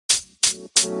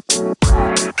I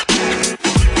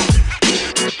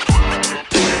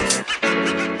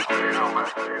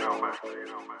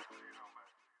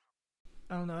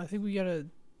don't know. I think we gotta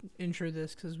intro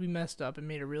this because we messed up and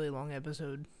made a really long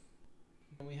episode.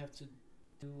 And we have to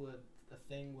do a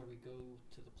thing where we go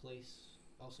to the place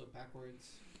also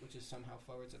backwards, which is somehow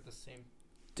forwards at the same.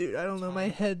 Dude, I don't know. My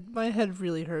head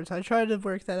really hurts. I tried to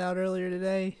work that out earlier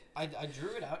today. I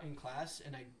drew it out in class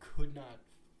and I could not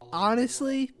follow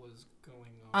Honestly, what was going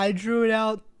on. I drew it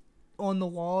out on the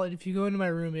wall, and if you go into my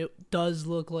room, it does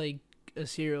look like a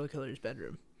serial killer's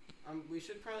bedroom. We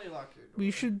should probably lock your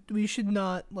door. We should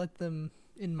not let them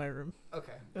in my room.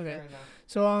 Okay. Okay. Fair enough.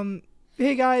 So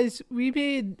hey guys, we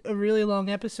made a really long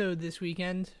episode this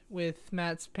weekend with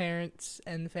Matt's parents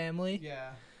and family.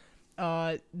 Yeah.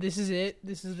 This is it.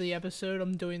 This is the episode.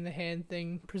 I'm doing the hand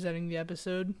thing, presenting the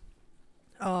episode.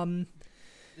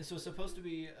 This was supposed to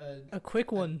be a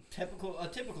quick one. A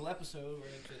typical episode. We're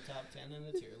into the top 10 in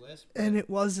the tier list. And it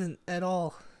wasn't at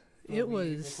all. We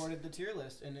was recorded the tier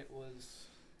list, and it was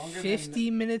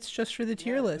 50 minutes just for the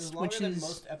tier list, which which is is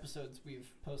most episodes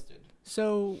we've posted.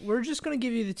 So we're just gonna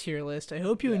give you the tier list. I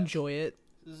hope you enjoy it.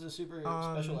 This is a super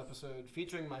special episode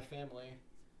featuring my family.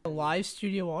 A live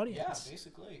studio audience. Yeah,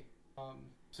 basically.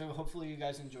 So hopefully you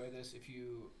guys enjoy this. If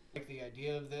you like the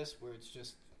idea of this, where it's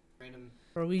just random,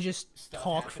 or we just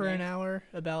talk for an hour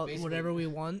about basically, whatever we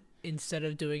want instead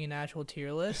of doing an actual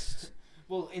tier list.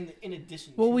 Well, in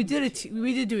addition. Well, to we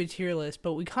did do a tier list,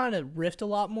 but we kind of riffed a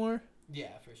lot more.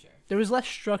 Yeah, for sure. There was less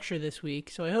structure this week,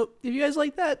 so I hope if you guys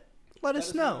like that, let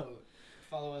us know.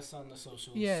 Follow us on the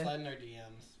socials. Yeah. Slide in our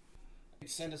DMs.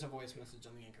 Send us a voice message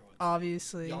on the Anchor website.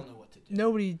 Obviously. Y'all know what to do.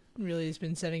 Nobody really has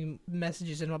been sending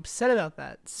messages, and I'm upset about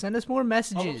that. Send us more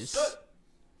messages. All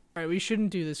right, we shouldn't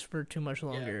do this for too much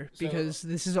longer because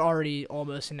this is already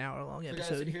almost an hour-long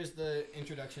episode. Guys, here's the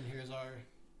introduction. Here's our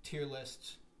tier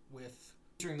list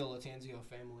featuring the Latanzio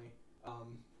family.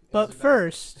 But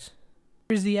first,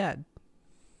 here's the ad.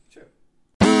 Sure.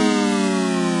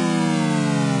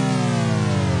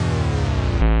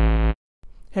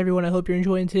 Hey everyone, I hope you're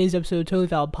enjoying today's episode of Totally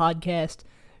Valid Podcast.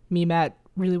 Me and Matt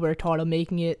really worked hard on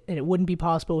making it, and it wouldn't be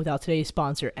possible without today's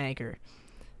sponsor, Anchor.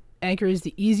 Anchor is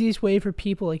the easiest way for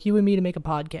people like you and me to make a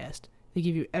podcast. They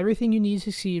give you everything you need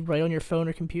to succeed right on your phone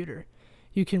or computer.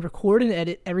 You can record and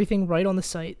edit everything right on the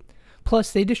site.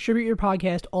 Plus, they distribute your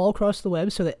podcast all across the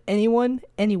web so that anyone,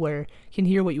 anywhere, can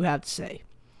hear what you have to say.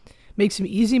 Make some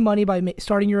easy money by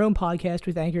starting your own podcast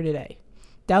with Anchor today.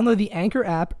 Download the Anchor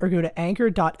app or go to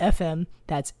anchor.fm,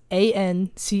 that's ANCHOR.FM,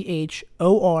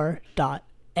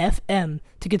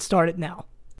 to get started now.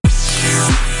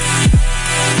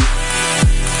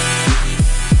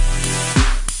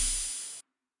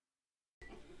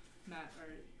 Matt,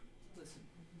 listen.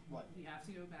 What? We have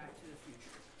to go back to the future.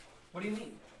 What do you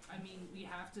mean? I mean, we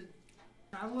have to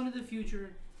travel into the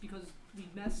future because we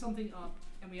messed something up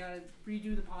and we gotta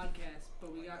redo the podcast,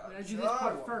 but we gotta do this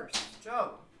part first.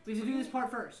 Joe. We have to do this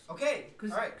part first. Okay. All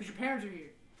right. Because your parents are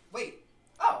here. Wait.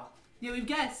 Oh. Yeah, we have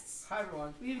guests. Hi,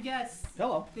 everyone. We have guests.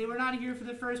 Hello. They were not here for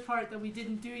the first part that we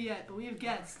didn't do yet, but we have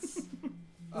guests. With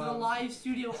a live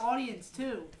studio audience,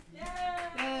 too. Yay!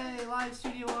 Yay, live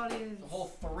studio audience. The whole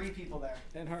 3 people there.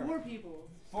 And her. 4 people.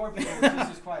 4 people.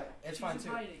 This is quiet. It's fine, too.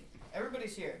 Hiding.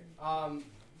 Everybody's here.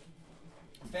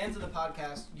 Fans of the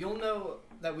podcast, you'll know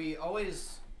that we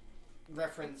always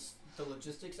reference the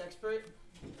logistics expert.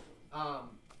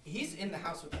 He's in the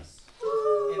house with us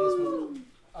in this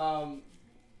moment.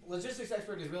 Logistics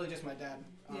expert is really just my dad.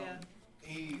 Yeah.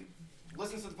 He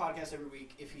listens to the podcast every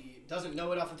week. If he doesn't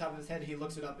know it off the top of his head, he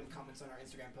looks it up and comments on our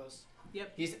Instagram posts.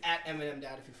 Yep. He's at Eminem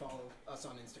Dad if you follow us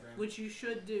on Instagram. Which you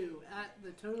should do at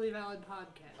the Totally Valid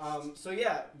Podcast. So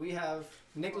yeah, we have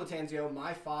Nick Latanzio,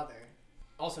 my father,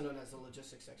 also known as the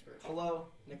logistics expert. Hello,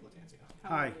 Nick Latanzio. How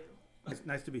Hi. are you?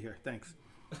 Nice to be here. Thanks.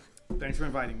 Thanks for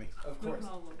inviting me. Of course. No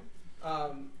problem.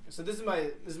 So this is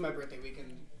my birthday week,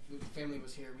 and the family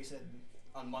was here. We said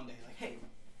on Monday, like, hey,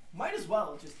 might as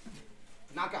well just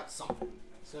knock out something.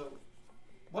 So,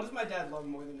 what does my dad love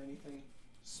more than anything?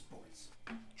 Sports.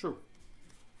 True.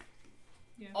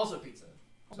 Yeah. Also pizza.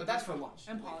 But that's for lunch.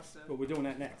 And pasta. But we're doing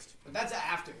that next. But that's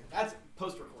after. That's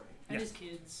post-recording. And Yes. his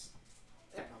kids.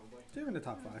 Yeah, probably. So you're in the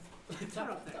top 5. They're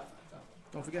up there.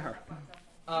 Don't forget her.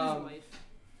 And his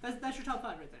wife. That's your top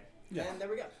 5 right there. Yeah. And there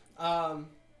we go.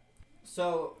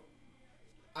 So,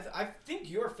 I think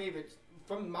your favorite,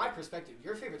 from my perspective,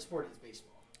 your favorite sport is baseball.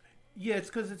 Yeah, it's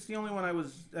because it's the only one I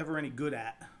was ever any good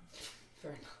at.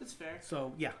 Fair enough. That's fair.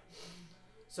 So, yeah.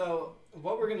 So,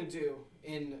 what we're going to do,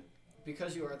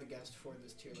 because you are the guest for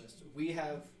this tier list, we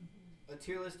have a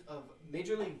tier list of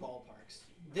Major League ballparks.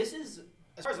 This is,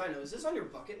 as far as I know, is this on your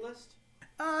bucket list?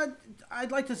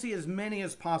 I'd like to see as many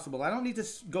as possible. I don't need to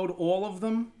go to all of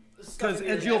them. Stuff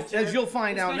Because in your F tier. as you'll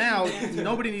find out now, Especially the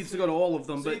nobody needs to go to all of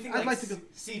them. So you But think I'd like to go.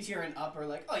 C tier and up are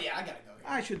like, oh yeah, I gotta go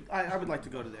here. I would like to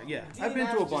go to there. Yeah, D I've been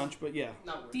and to a F just- bunch, but yeah,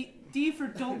 Not worth D for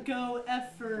don't go.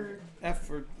 F for F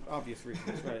for obvious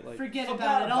reasons, right? Like forget Forgot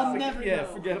about it. I'll about it. never yeah,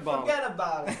 go. forget about Forget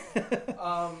about it. it.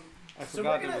 I So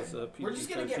forgot we're there gonna was a we're just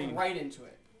gonna PG-13. get right into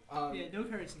it. Yeah, no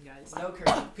cursing, guys. No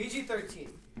cursing. PG-13.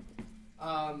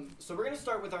 So we're gonna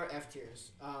start with our F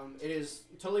tiers. It is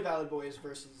Totally Valid Boys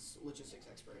versus Logistics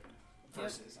Expert.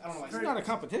 Versus. I don't know why I It's said not a that.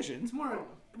 competition. It's more.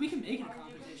 We can make it a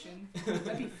competition.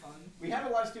 That'd be fun. We have a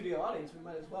live studio audience. We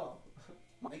might as well.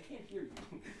 I can't hear you.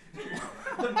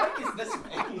 The mic is this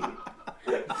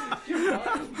way.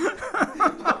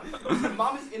 Your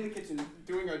mom is in the kitchen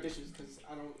doing our dishes because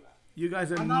I don't. You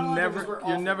guys are I'm not allowed to because never. we're You're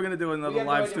awful. never gonna do We another have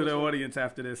no live idea studio what's audience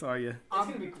after this, are you? It's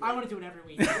gonna be great. I want to do it every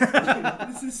week.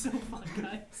 This is so fun,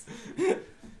 guys.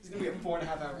 It's gonna be a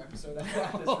 4.5-hour episode at this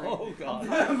rate. Oh god.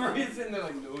 Maria's sitting there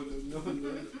like,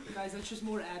 no. Guys, that's just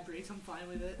more ad breaks. I'm fine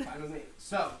with it. Fine with me.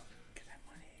 So,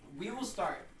 we will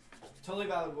start. Totally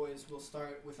Valid Boys will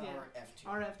start with Yeah. our F tier.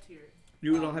 Our F tier.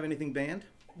 You don't have anything banned?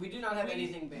 We do not have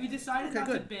anything banned. We decided Okay, not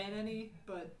good. to ban any,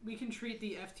 but we can treat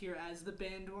the F tier as the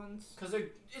banned ones. Because they're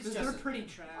Because just they're as, pretty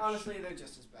trash. honestly, they're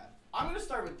just as bad. I'm gonna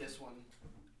start with this one.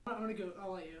 I'm gonna go.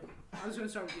 I'll let you. I was gonna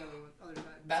start with the other side.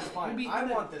 That's fine. Maybe- I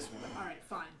want this one. All right,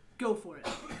 fine. Go for it.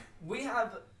 We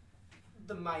have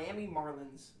the Miami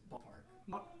Marlins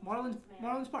ballpark. Marlins Park.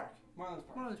 Marlins Park.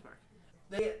 Marlins Park.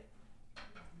 They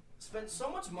spent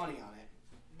so much money on it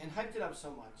and hyped it up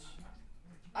so much.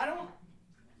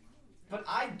 But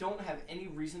I don't have any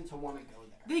reason to want to go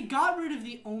there. They got rid of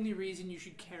the only reason you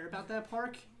should care about that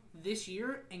park this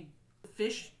year, and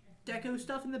fish deco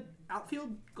stuff in the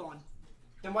outfield gone.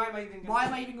 Then why am I even going? Why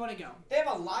am I even going to go? They have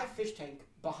a live fish tank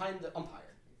behind the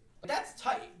umpire. That's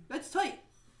tight. That's tight.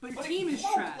 But But team it is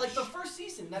broke, trash. like the first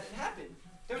season that it happened.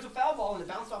 There was a foul ball and it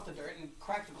bounced off the dirt and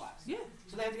cracked the glass. Yeah.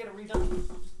 So they had to get it redone.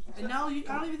 And now I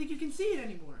don't even think you can see it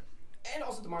anymore. And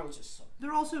also the Marlins just suck.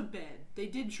 They're also bad. They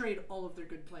did trade all of their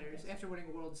good players after winning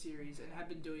a World Series and have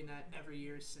been doing that every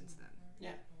year since then. Yeah,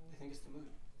 I think it's the move.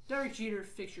 Derek Jeter,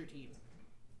 fix your team.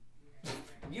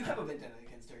 You have a vendetta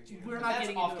against Derek Jeter. We're but not that's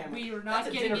getting off into it. camera. We are That's not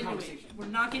a getting dinner into conversation. it. We're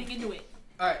not getting into it.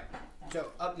 All right, Joe.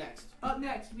 Up next. Up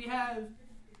next, we have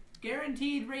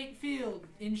Guaranteed Rate Field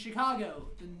in Chicago,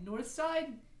 the north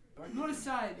side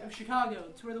of Chicago.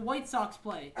 It's where the White Sox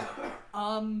play.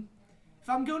 If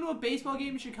I'm going to a baseball game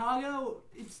in Chicago,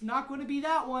 it's not going to be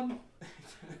that one.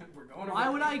 We're going. Why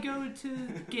would I go to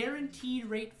Guaranteed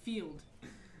Rate Field?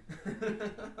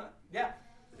 Yeah,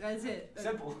 That's it.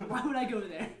 simple. Why would I go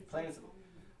there? Plain and simple.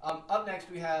 Up next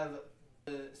we have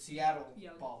the Seattle Yeah.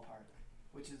 ballpark,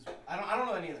 which is I don't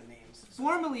know any of the names.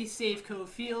 Formerly Safeco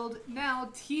Field, now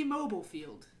T-Mobile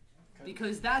Field, Okay.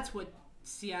 because that's what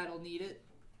Seattle needed.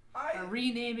 A I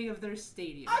renaming of their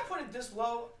stadium. put it this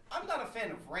low. I'm not a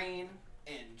fan of rain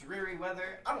and dreary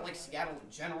weather. I don't like Seattle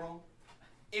in general.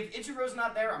 If Ichiro's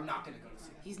not there, I'm not gonna go to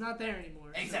Seattle. He's not there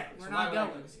anymore. so Exactly. we're so why not would I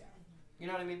going. go to Seattle? You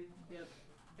know what I mean? Yep.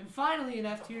 And finally in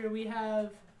F tier we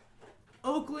have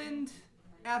Oakland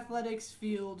Athletics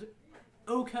Field,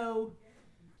 OCO.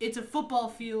 It's a football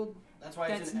field That's why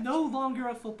that's it's an no longer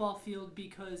a football field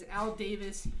because Al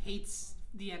Davis hates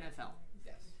the NFL.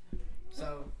 Yes.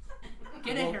 So,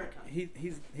 Get a haircut.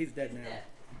 He's dead now.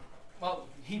 well,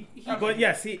 he But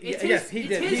yes, he It's yes his, he it's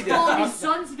did. his He did. fault. His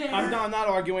son's there. I'm not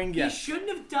arguing. He Yes. shouldn't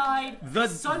have died. The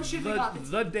His son shouldn't have gotten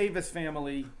the Davis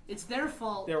family. It's their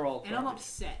fault. They're all and I'm garbage.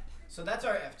 upset. So that's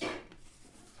our F tier.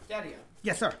 Daddy,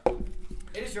 Yes, sir.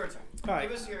 it is your turn. All right.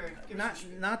 Give us your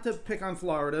Not to pick on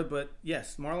Florida, but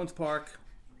yes, Marlins Park.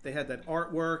 They had that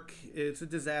artwork. It's a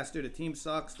disaster. The team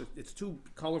sucks. It's too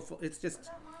colorful. It's just.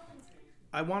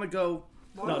 I want to go.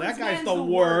 No, Marlins that guy's man's the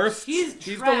worst. He's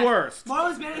the trash. worst.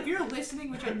 Marlins man, if you're listening,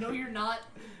 which I know you're not,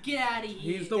 get out of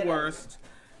here. He's the Get out. worst.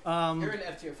 You're an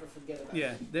F tier for forget about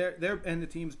Yeah, it. they're and the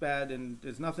team's bad, and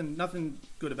there's nothing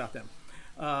good about them.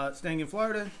 Staying in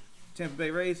Florida, Tampa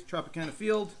Bay Rays, Tropicana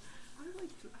Field.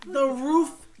 The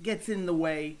roof gets in the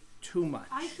way too much.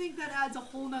 I think that adds a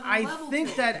whole nother I level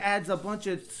think to that it. adds a bunch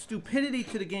of stupidity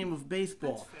to the game of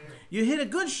baseball. That's fair. You hit a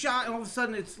good shot, and all of a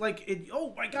sudden it's like,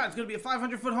 oh my God, it's going to be a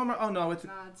 500-foot homer. Oh no, it's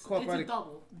Nah, it's caught by a the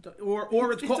double.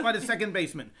 or it's It's caught a- by the second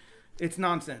baseman. It's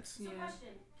nonsense. Yeah. Question.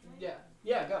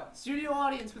 Yeah, go. Studio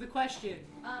audience with a question.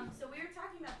 So we were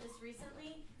talking about this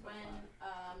recently when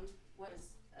what is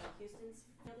Houston's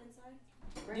field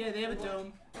inside? Right? Yeah, they have a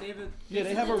dome. They have a. Yeah,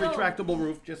 they have a retractable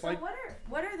roof, just So like.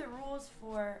 what are the rules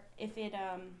for if it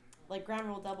like ground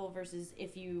rule double versus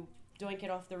if you doink it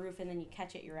off the roof and then you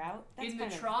catch it, you're out. That's In the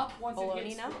kind of trop,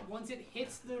 baloney, no? once it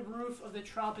hits the roof of the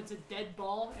trop, it's a dead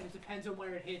ball, and it depends on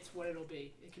where it hits what it'll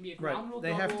be. It can be a Right. ground rule They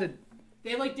double. have to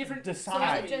They have like different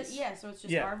decide. So it's just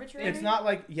Yeah. arbitrary. It's not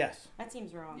like yes. That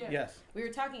seems wrong. Yeah. Yes. We were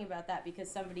talking about that because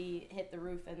somebody hit the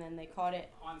roof and then they caught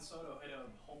it. Han Soto hit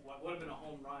what would have been a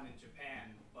home run in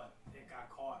Japan, but it got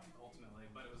caught ultimately.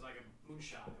 But it was like a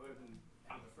moonshot. It would have been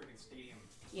out of the freaking stadium.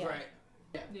 Yeah. Right.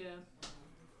 Yeah.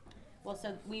 Well,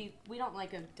 so we don't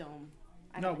like a dome.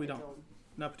 No, like we a don't. Dome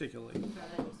Not particularly. of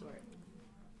any sort.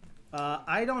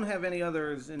 I don't have any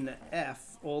others in the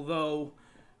F, although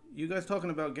you guys talking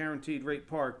about guaranteed rate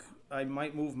park, I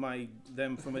might move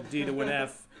them from a D to an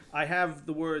F. I have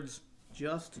the words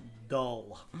just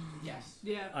dull Yes.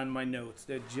 Yeah. on my notes.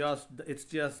 It's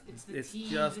the tee,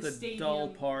 just the a stadium, dull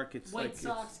park. It's White like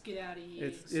Sox, get out of here.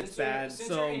 it's bad. Since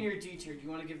So you're in your D tier, do you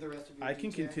want to give the rest of your I D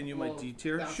can tier? continue my We'll D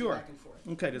tier. bounce Sure. back and forth.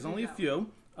 Okay, there's only a few.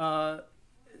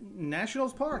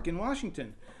 Nationals Park in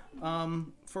Washington.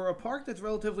 For a park that's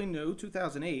relatively new,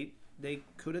 2008, they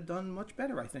could have done much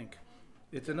better, I think.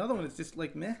 It's another one that's just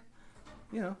like meh,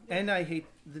 And I hate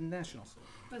the Nationals.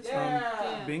 That's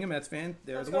Yeah. Being a Mets fan,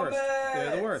 they're Let's the go worst. They're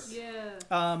the Mets! worst.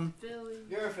 Yeah. Philly.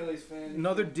 You're a Phillies fan.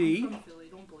 Another I'm D, from Philly.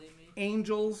 Don't blame me.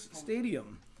 Angels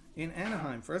Stadium in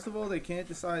Anaheim. First of all, they can't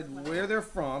decide where they're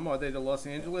from. Are they the Los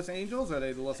Angeles Angels? Are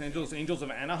they the Los Angeles Angels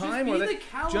of Anaheim? Just Or be they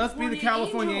the just be the California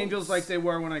California Angels. Angels like they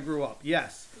were when I grew up?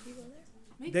 Yes.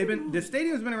 Make They've the been move. the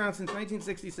stadium's been around since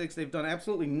 1966. They've done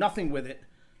absolutely nothing with it.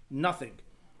 Nothing.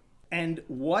 And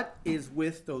what is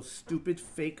with those stupid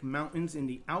fake mountains in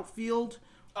the outfield?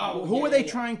 Oh, Who yeah, are they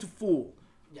yeah. trying to fool?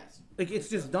 Yes. Like it's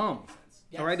just dumb.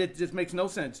 Yes. All right, it just makes no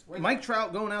sense. We're Mike there.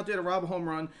 Trout going out there to rob a home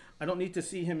run. I don't need to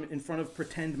see him in front of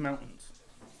pretend mountains.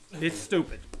 It's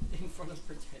stupid. In front of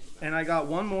pretend. And I got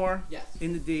one more Yes.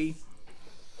 in the D.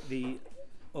 The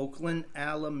Oakland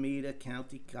Alameda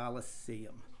County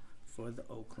Coliseum for the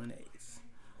Oakland A's.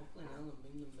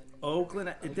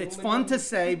 Oakland. It's fun to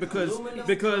say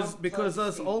because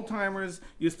us old timers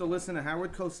used to listen to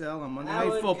Howard Cosell on Monday Night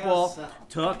Howard Football Cosell.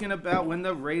 talking about when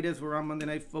the Raiders were on Monday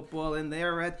Night Football and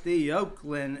they're at the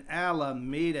Oakland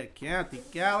Alameda County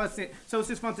Coliseum. So it's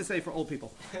just fun to say for old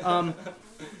people.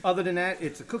 Other than that,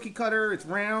 it's a cookie cutter. It's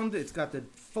round. It's got the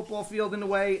football field in the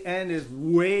way, and there's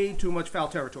way too much foul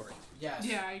territory. Yes.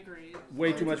 Yeah, I agree.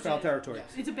 Way too much foul territory.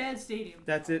 Yes. It's a bad stadium.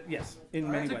 That's it. Yes,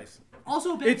 in many ways.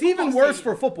 Also, a bad It's even football worse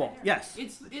stadium. for football. Yes.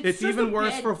 It's It's just even a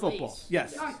worse bad for place. football.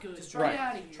 Yes. It's not good. Just Get Right.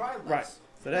 out of here. Try less. Right.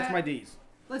 So that's my D's.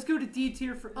 Let's go to D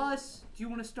tier for us. Do you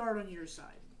want to start on your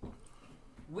side?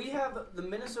 We have the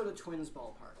Minnesota Twins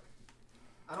ballpark.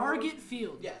 I don't Target know-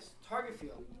 Field. Yes, Target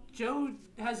Field. Joe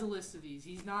has a list of these.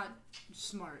 He's not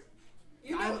smart.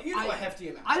 You know a hefty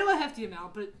amount. I know a hefty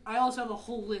amount, but I also have a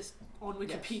whole list on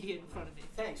Wikipedia in front of me.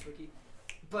 Thanks, Ricky.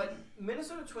 But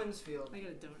Minnesota Twins Field, I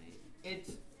gotta donate.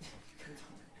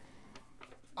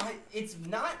 it's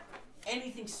not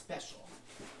anything special.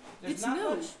 There's It's not new.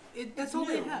 much. That's all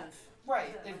they new. have.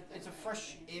 Right. It's a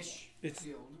fresh-ish It's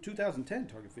field. 2010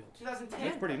 Target Field. 2010.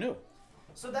 That's pretty new.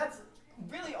 So that's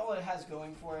really all it has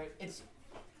going for it. It's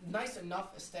nice enough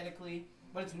aesthetically,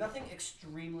 but it's nothing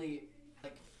extremely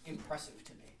impressive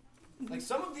to me. Like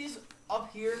some of these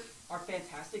up here are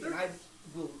fantastic, and I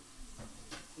will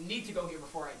need to go here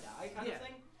before I die, kind Yeah. of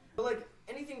thing. But like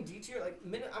anything D tier,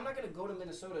 I'm not gonna go to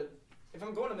Minnesota. If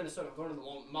I'm going to Minnesota, I'm going to the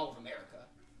Mall of America.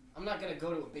 I'm not gonna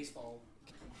go to a baseball.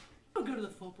 I'll go to the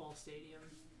football stadium.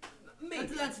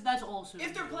 Maybe That's also.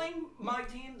 if they're new. playing my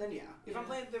team, then yeah. If Yeah.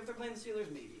 if they're playing the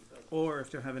Steelers, maybe. But Or if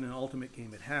they're having an ultimate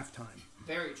game at halftime.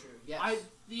 very true. Yes.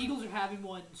 The Eagles are having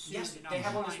one soon. Yes, and they I'm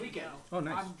have one this trying to weekend. go. Oh,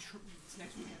 nice. It's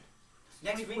next weekend.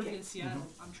 Next 24th weekend. against Seattle.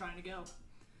 I'm trying to go.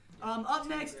 Up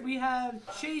next, we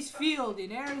have Chase Field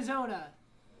in Arizona,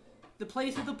 the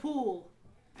place with the pool,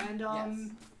 and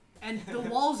and the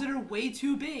walls that are way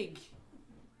too big.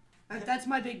 That's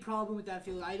my big problem with that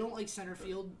field. I don't like center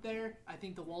field there. I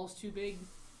think the wall's too big.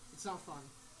 It's not fun.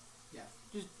 Yeah.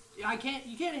 You can't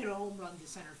hit a home run to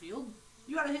center field.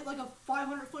 You gotta hit like a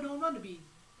 500-foot home run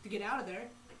to get out of there,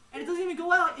 and it doesn't even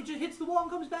go out. It just hits the wall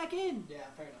and comes back in. Yeah,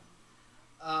 fair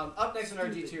enough. Up next in our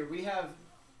D tier, we have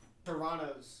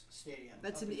Toronto's stadium.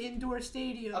 That's up an in, indoor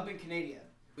stadium. up in Canada.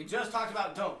 We just talked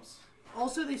about domes.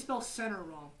 Also, they spell center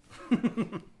wrong.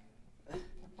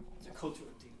 It's a cultural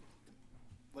thing.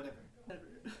 Whatever. Whatever.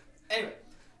 Anyway,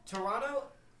 Toronto.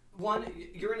 One,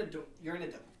 you're in a dome. You're in a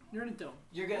dome. You're in a dome.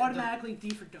 You're getting Automatically D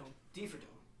for dome. D for dome,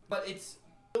 but it's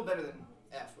still better than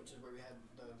F, which is where we had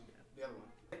the other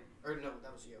one. Or no,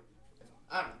 that was you.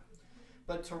 I don't know.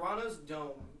 But Toronto's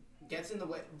dome gets in the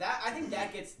way. I think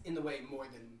that gets in the way more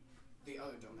than the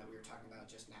other dome that we were talking about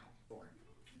just now.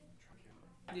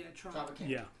 Yeah, try. Tropicana.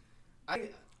 Yeah. I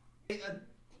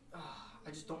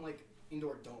just don't like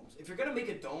indoor domes. If you're gonna make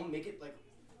a dome, make it like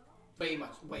way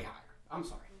higher. I'm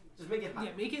sorry. Just make it higher.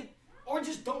 Yeah, make it. Or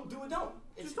just don't do a dome.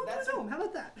 Just don't do a dome. How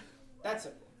about that? That's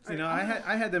simple. You know,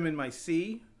 I had them in my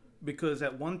C because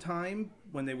at one time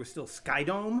when they were still Sky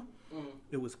Dome,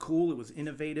 it was cool. It was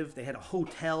innovative. They had a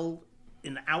hotel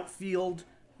in the outfield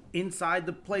inside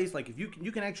the place. Like if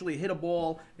you can actually hit a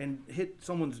ball and hit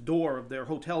someone's door of their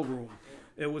hotel room.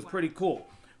 It was pretty cool.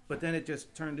 But then it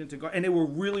just turned into and they were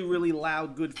really, really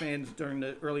loud, good fans during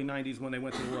the early '90s when they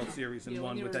went to the World Series and Yeah, when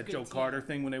won they with were a that good Joe team. Carter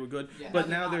thing when they were good. Yeah. But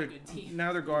Now now they're they're not a good team.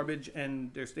 now they're garbage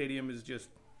and their stadium is just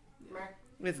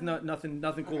it's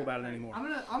nothing cool about it anymore.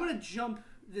 I'm gonna jump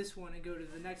this one and go to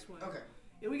the next one. Okay.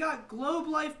 Yeah, we got Globe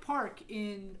Life Park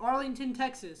in Arlington,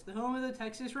 Texas, the home of the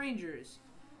Texas Rangers.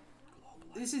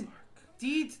 This is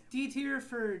D tier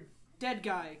for dead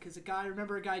guy because a guy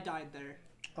died there.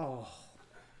 Oh.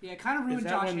 Yeah, it kind of ruined that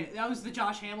Josh. when That was the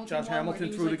Josh Hamilton. Josh one Hamilton where he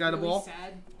was, threw the like, guy the really ball?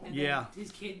 Sad, and Yeah. then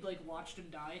his kid like watched him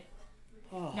die.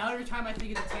 Oh. Now every time I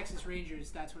think of the Texas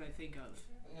Rangers, that's what I think of.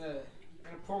 I'm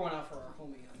gonna pour one out for our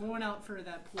homie. Pouring out for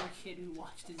that poor kid who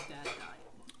watched his dad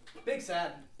die. Big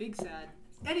sad. Big sad.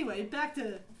 Anyway, back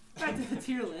to the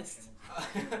tier list.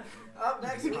 Up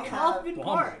next we have Kaufman Bum.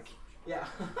 Park yeah.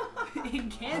 in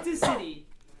Kansas City.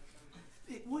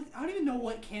 I don't even know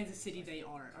what Kansas City they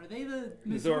are. Are they the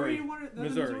Missouri one? The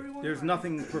Missouri. one? There's Or-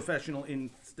 nothing professional in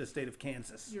the state of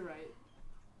Kansas. You're right.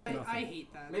 Nothing. I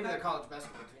hate that. Maybe That- they're college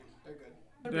basketball team. They're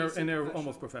good. they're basic They're professional.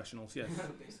 almost professionals, yes.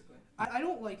 Basically. I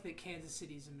don't like that Kansas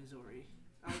City's in Missouri.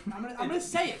 I'm gonna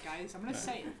say it, guys. I'm gonna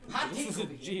say it. Hot This take is a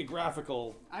over here.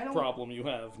 geographical I don't- problem you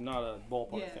have, not a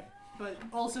ballpark Yeah, thing. but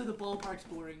also the ballpark's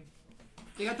boring.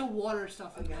 They got the water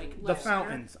stuff in like The left center,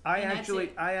 fountains. and that's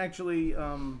it.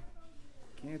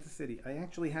 Kansas City. I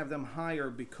actually have them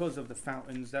higher because of the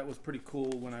fountains. That was pretty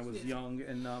cool when I was Yeah. young,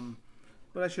 and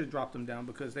but I should have dropped them down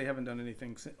because they haven't done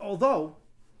anything since. Although,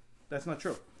 that's not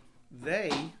true. They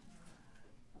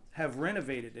have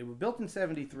renovated. They were built in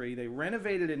 '73. They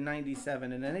renovated in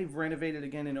 '97, and then they've renovated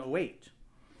again in '08.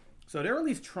 So they're at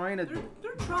least trying to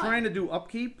They're trying. to do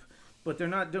upkeep, but they're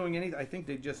not doing anything. I think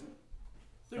they just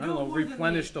They're I don't doing know more than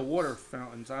replenish they- the water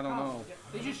fountains. I don't know.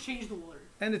 They just changed the water.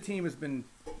 And the team has been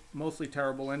mostly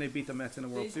terrible, and they beat the Mets in the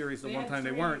World They- Series the they one had time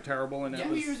they 3 weren't terrible, and that 2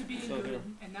 was years of being so good, they're-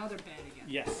 and now they're bad again.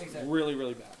 Yes, Exactly. really,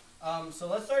 really bad. So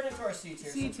let's start into our C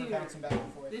tier C since we're tier. bouncing back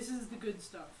and forth. This is the good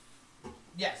stuff.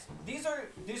 Yes, these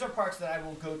are parks that I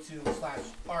will go to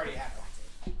 / already have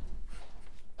gone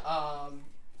to.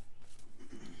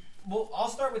 Well, I'll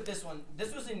start with this one.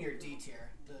 This was in your D tier,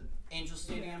 the Angel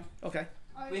Stadium. okay.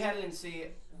 We had it in C.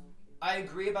 I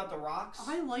agree about the rocks.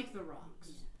 I like the Rocks.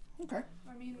 Okay,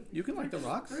 I mean, you can like the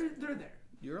Rocks. They're there.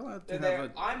 You're allowed They're to there.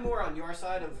 have a. I'm more on your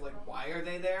side of like why are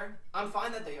they there? I'm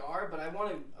fine that they are, but I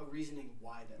want a reasoning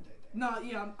why that they're there. No,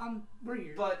 yeah, we're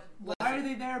here. But why are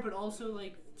they there? But also,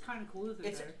 like, it's kind of cool that they're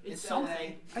It's there. it's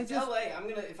something. LA. It's just- LA.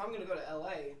 If I'm gonna go to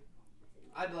LA,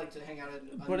 I'd like to hang out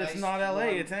in a But nice, it's not LA.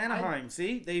 warm- It's Anaheim.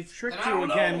 See, they've tricked Then I you don't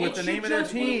know. again It with the should name of their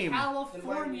just be team. Then why are we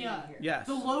California. here? Yes.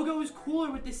 The logo is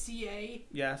cooler with the CA.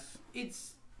 Yes.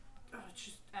 It's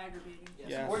just aggravating. Yes.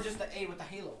 Yes. Or just the A with the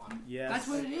halo on it. Yes. That's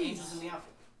what it is. Angels in the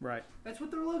outfit. Right. That's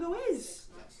what their logo is.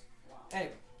 Yes.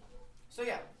 Anyway, so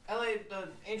yeah, LA, the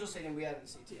Angel Stadium we had in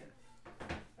C tier.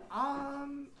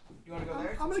 You want to go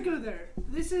there? I'm gonna go there.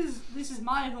 This is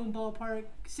my home ballpark,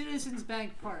 Citizens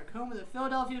Bank Park, home of the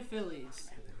Philadelphia Phillies.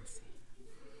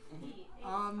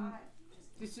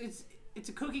 It's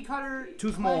a cookie cutter.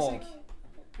 Too small. classic.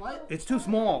 What? It's too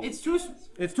small. It's too.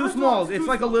 It's too First of all, small. it's It's too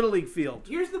like a small. little league field.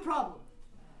 Here's the problem.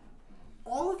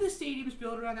 All of the stadiums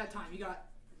built around that time. You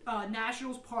got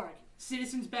Nationals Park,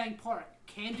 Citizens Bank Park,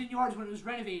 Camden Yards when it was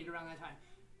renovated around that time.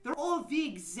 They're all the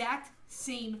exact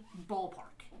same ballpark.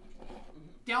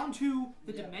 Down to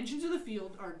the dimensions of the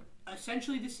field are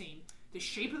essentially the same. The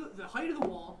shape of the height of the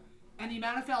wall and the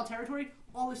amount of foul territory,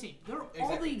 all the same. They're all the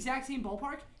Exactly. exact same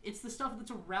ballpark. It's the stuff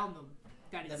that's around them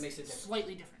that is makes it different.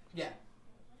 slightly different. Yeah.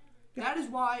 That is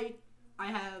why I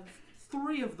have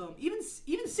 3 of them. Even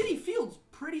City Field's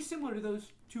pretty similar to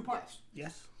those 2 parks.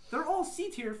 Yes. They're all C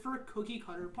tier for a cookie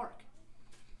cutter park.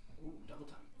 Ooh, double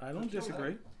time. I don't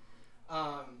disagree.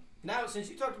 Now, since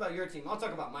you talked about your team, I'll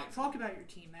talk about mine. Talk about your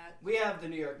team, Matt. We have the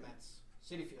New York Mets,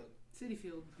 Citi Field. City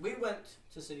Field. We went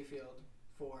to Citi Field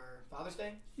for Father's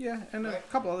Day. Yeah, and a Right.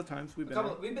 couple other times we've been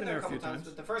there. We've been there a couple few times,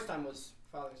 but the first time was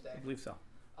Father's Day. I believe so.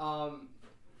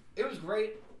 It was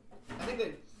great. I think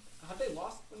they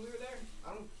lost when we were there.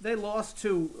 I don't. They lost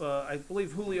to, I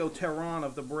believe, Julio Teheran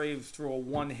of the Braves through a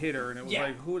one-hitter, and it was Yeah.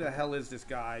 like, who the hell is this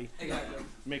guy? Exactly.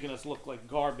 Making us look like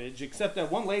garbage, except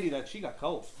that one lady that she got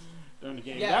cold. during the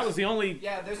game. Yes. That was the only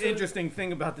there's interesting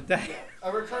thing about the day.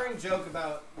 a recurring joke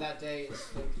about that day is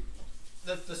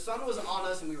like, the sun was on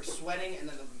us and we were sweating, and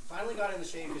then we finally got in the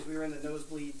shade because we were in the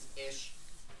nosebleeds ish,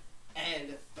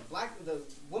 and the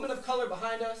woman of color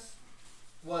behind us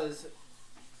was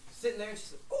sitting there and she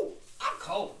said, "Ooh, I'm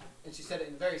cold," and she said it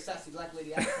in a very sassy black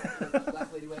lady accent,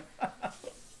 black lady way,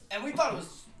 and we thought it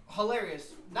was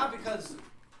hilarious, not because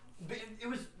it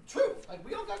was true. Like,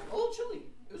 we all got a little chilly.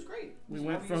 It was great. We So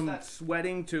went we from used that.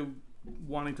 sweating to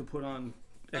wanting to put on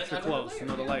extra Another clothes, layer,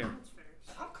 another yeah. layer,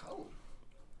 I'm cold.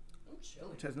 I'm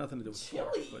chilly. which has nothing to do with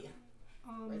Chilly. sport.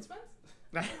 Right, Spence?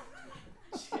 But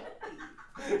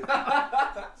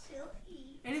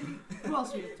Anything? Who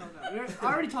else we have to talk about?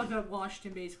 I already talked about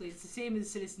Washington. Basically, it's the same as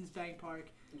Citizens Bank Park.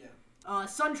 Yeah.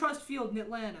 SunTrust Field in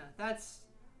Atlanta. That's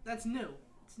new.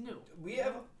 It's new. Do we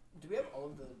have all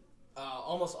of the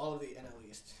almost all of the NL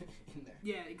East in there?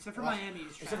 Yeah, except for Well, Miami.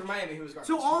 Is Except for trash. Miami, who was garbage.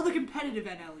 So all the competitive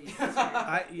NL East.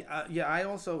 is here. I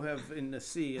also have in the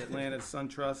C Atlanta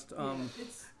SunTrust.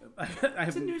 It's I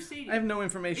a new stadium. I have no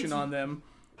information It's- on them,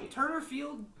 Turner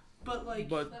Field, but like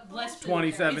but less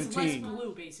 2017. It's less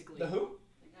blue, basically. The who?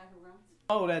 The guy who runs.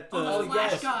 Oh, that Oh, the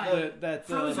Flash yes, guy.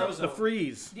 Frozo. the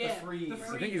Freeze. Yeah, Freeze. the I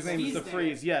Freeze. I think his name is He's the there.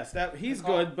 Freeze. Yes, that he's Oh.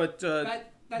 good, but That's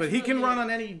but he really can good. run on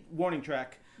any warning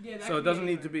track, Yeah, that so it could be doesn't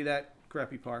need anywhere. to be that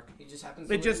crappy park. He just happens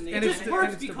It to just- live in and It the it's just the-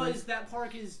 works it's the because breeze. that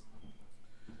park is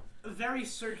a very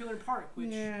circular park,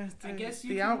 which Yeah, I guess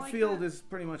you the can like outfield that. is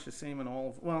pretty much the same in all.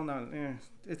 Of, well, no,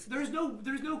 it's. There's no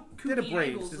They're the kooky Braves.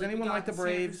 angles Does like we anyone got like the in San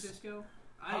Braves? Francisco.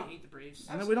 I hate the Braves.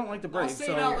 I know we don't like the Braves, say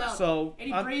it out loud. so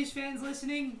Any Braves fans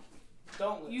listening,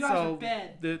 Don't live. you guys are so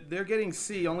bad. they're getting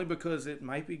C only because it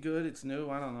might be good. It's new.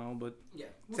 I don't know, but Yeah.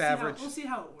 it's see average. we'll see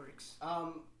how it works.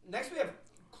 Next we have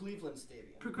Cleveland Stadium.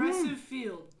 Progressive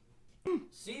Field.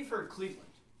 C for Cleveland,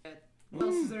 What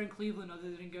else is there in Cleveland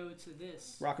other than go to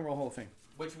this? Rock and Roll Hall of Fame,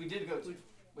 which we did go to.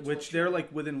 which was- they're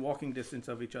like within walking distance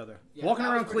of each other. Yeah, Walking that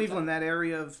was around pretty Cleveland, fun. that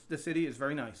area of the city is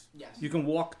very nice. Yes. You can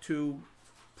walk to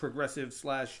Progressive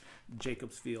 /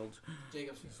 Jacobs Field,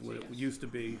 Jacobs. is what it yes. used to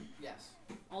be. Yes.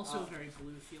 Also very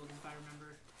blue field, if I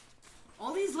remember.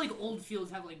 All these like old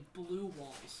fields have like blue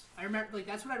walls. I remember, like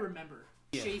that's what I remember.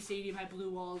 Yeah. Shea Stadium had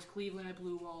blue walls. Cleveland had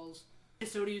blue walls.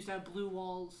 Minnesota used to have blue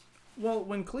walls. Well,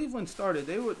 when Cleveland started,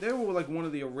 they were like one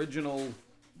of the original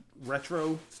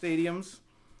retro stadiums,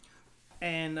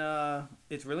 and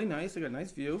it's really nice. They got a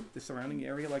nice view. The surrounding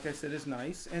area, like I said, is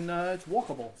nice, and it's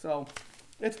walkable. So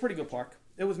it's a pretty good park.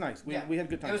 It was nice. We had a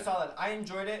good time. It was there. solid. I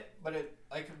enjoyed it, but it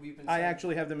like we've been. I saying,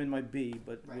 actually have them in my B,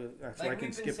 but Right. so Like I can we've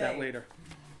been skip that saying, later.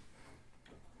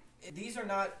 These are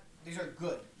not. These are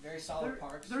good, very solid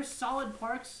parks. They're solid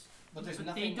parks, but there's but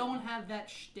nothing. they don't have that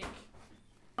shtick.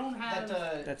 They don't have.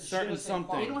 That's certain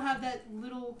something. they don't have that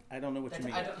little. I don't know what you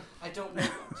mean. I don't know.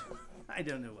 What. I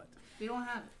don't know what. They don't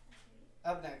have it.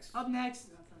 Up next. Up next,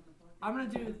 I'm gonna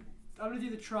do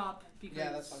the Trop because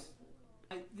Yeah, that's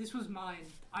fine. This was mine.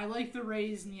 I like the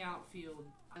rays in the outfield.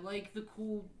 I like the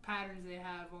cool patterns they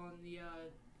have on the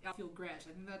outfield grass.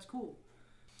 I think that's cool.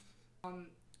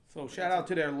 So shout out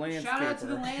to their landscaper. Shout out to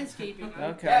the landscaping.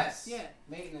 Okay. Yes. Yeah.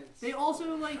 Maintenance. They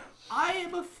also I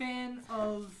am a fan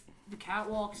of the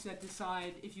catwalks that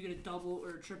decide if you get a double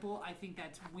or a triple. I think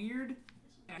that's weird.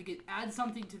 I think it adds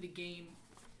something to the game,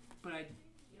 but I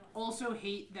also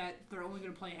hate that they're only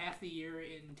going to play half the year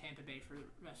in Tampa Bay for the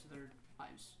rest of their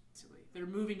lives. Basically, they're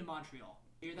moving to Montreal.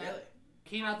 Hear that? Really?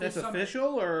 Came out this That's summer.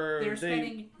 official, or They're they?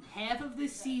 spending half of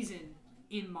this season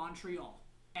in Montreal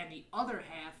and the other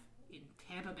half in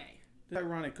Tampa Bay. It's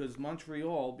ironic because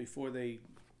Montreal, before they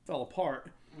fell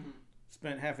apart,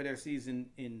 spent half of their season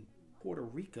in Puerto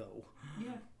Rico.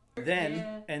 Yeah.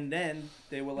 Then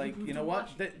they were like, moved you know to what?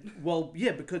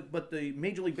 But the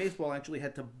Major League Baseball actually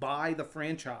had to buy the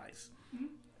franchise,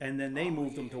 and then they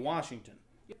moved them to Washington.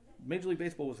 Major League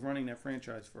Baseball was running that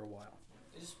franchise for a while.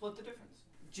 They just split the difference,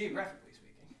 geographically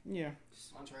speaking. Yeah.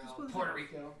 Montreal, Split the Puerto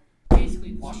difference. Rico,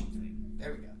 Basically the Washington. same thing.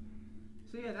 There we go.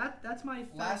 So yeah, that's my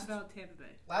facts Last- about Tampa Bay.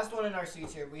 Last one in our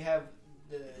seats here, we have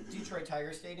the Detroit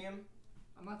Tiger Stadium.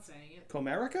 I'm not saying it.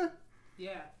 Comerica?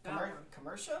 Yeah, that one.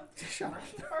 Commercial? Shut up.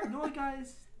 Commercial park? You know what,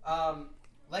 guys?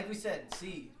 Like we said,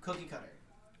 C, cookie cutter.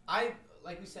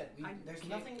 Like we said, there's can't-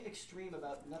 nothing extreme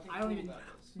about nothing I don't cool even about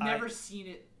this. never seen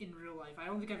it in real life. I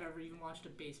don't think I've ever even watched a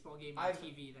baseball game on I've-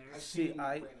 TV there. I've See, seen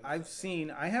I random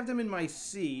stuff. have them in my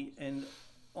C, and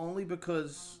only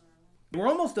because we're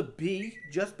almost a B,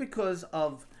 just because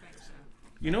of Thanks,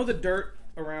 Sam. the dirt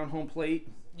around home plate.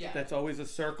 Yeah. That's always a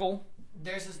circle.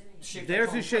 There's this shape.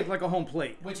 There's a shape like a home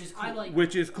plate, which is cool. I like.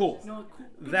 which is cool. You know what? Cool.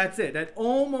 That's it. That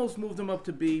almost moved them up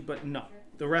to B, but no.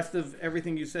 The rest of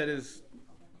everything you said is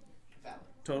Valid.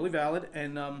 totally valid.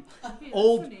 And Yeah, that's the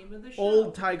old name of the show.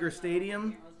 old Tiger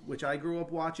Stadium, which I grew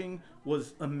up watching,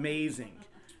 was amazing.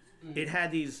 It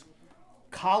had these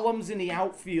columns in the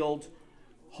outfield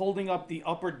holding up the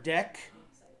upper deck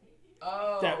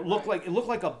Oh, that looked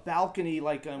like a balcony,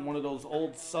 like on one of those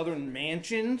old Southern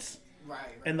mansions. Right.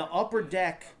 And the upper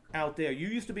deck out there, you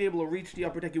used to be able to reach the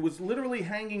upper deck. It was literally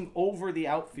hanging over the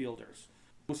outfielders.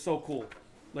 It was so cool.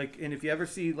 Like, and if you ever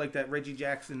see like that Reggie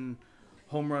Jackson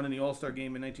home run in the All-Star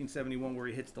game in 1971 where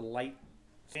he hits the light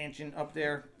stanchion up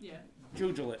there, Yeah.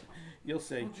 Google it. You'll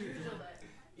see.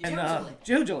 And, And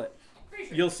Google it.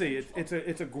 You'll see.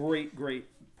 It's a great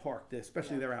park there,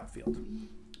 especially their outfield.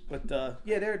 But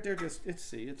yeah, they're just it's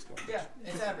fine. yeah,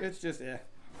 it's average. It's just All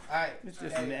right. It's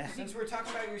just Hey, meh. Since we're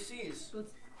talking about your C's,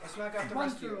 Let's let's knock out the run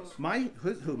rest of through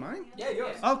yours. who mine? Yeah,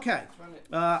 yours. Okay. Let's run it.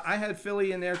 I had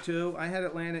Philly in there too. I had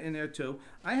Atlanta in there too.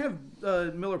 I have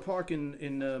Miller Park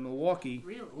in Milwaukee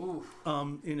really. Ooh.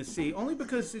 in a C, only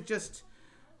because it just,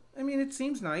 I mean, it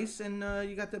seems nice, and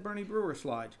you got the Bernie Brewer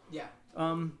slide. Yeah.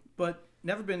 But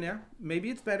never been there. Maybe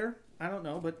it's better. I don't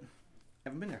know, but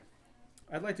haven't been there.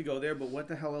 I'd like to go there, but what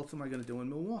the hell else am I going to do in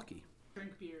Milwaukee?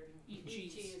 Drink beer and eat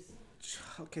cheese.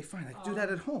 Okay, fine. I can do that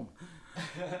at home.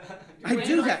 You're I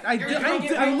do that. you're doing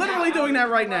it right I'm literally now. doing that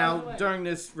right Miles now away. during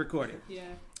this recording.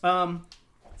 Yeah.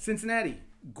 Cincinnati,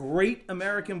 great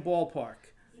American ballpark.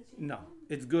 No,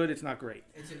 it's good. It's not great.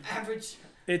 It's an average.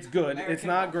 It's good. It's American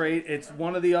not ballpark. great. It's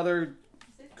one of the other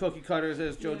cookie cutters,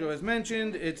 as JoJo has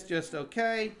mentioned. It's just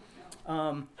okay.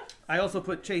 I also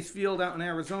put Chase Field out in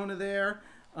Arizona there.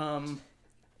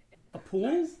 A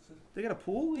pool? They got a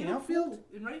pool in the outfield?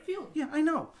 In right field. Yeah, I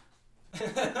know.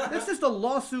 That's just a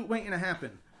lawsuit waiting to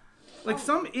happen. Like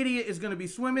some idiot is going to be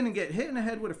swimming and get hit in the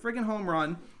head with a friggin' home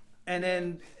run,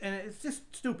 and it's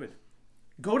just stupid.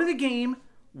 Go to the game,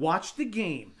 watch the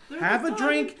game, have a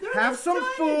drink, have some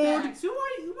food. Who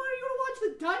are you going to watch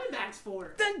the Diamondbacks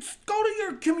for? Then go to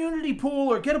your community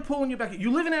pool or get a pool in your backyard.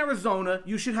 You live in Arizona,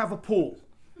 you should have a pool.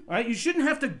 All right, you shouldn't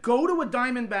have to go to a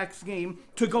Diamondbacks game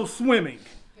to go swimming.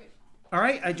 All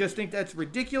right, I just think that's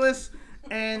ridiculous.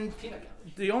 And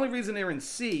the only reason they're in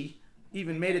C,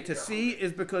 even made it to C,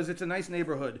 is because it's a nice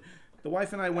neighborhood. The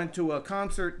wife and I went to a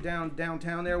concert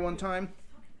downtown there one time,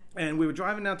 and we were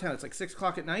driving downtown. It's like 6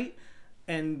 o'clock at night,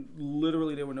 and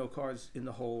literally there were no cars in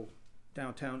the whole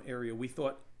downtown area. We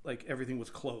thought like everything was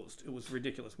closed. It was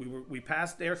ridiculous. We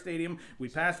passed their stadium. We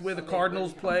passed where the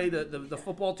Cardinals play, the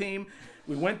football team.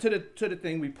 We went to the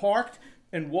thing. We parked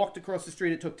and walked across the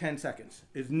street. It took 10 seconds.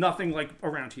 It's nothing like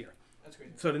around here. That's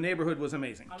great. So the neighborhood was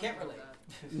amazing. Can't relate.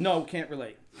 No, can't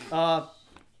relate. All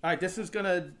right, this is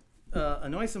gonna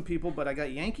annoy some people, but I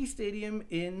got Yankee Stadium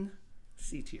in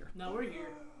C tier. No, we're here.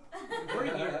 We're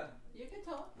here. You can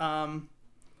talk.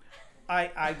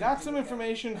 I got some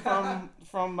information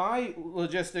from my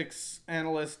logistics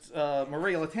analyst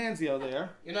Maria Latanzio there.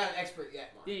 You're not an expert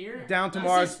yet, Mark. Yeah, you're Down to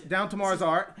Mars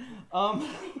Art. No,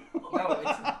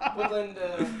 it's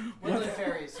Woodland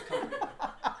Ferries Company.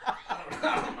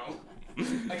 I don't know.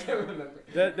 I can't remember.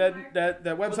 That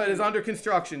website is under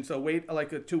construction, so wait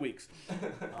like 2 weeks.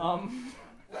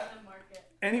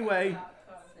 Anyway,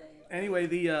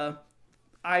 the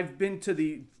I've been to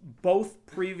the both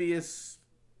previous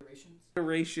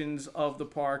iterations of the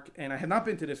park, and I have not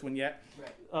been to this one yet.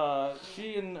 Right.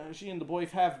 She and the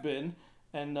boys have been,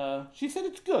 and she said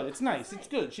it's good. It's nice. It's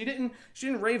good. She didn't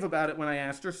rave about it when I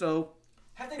asked her, so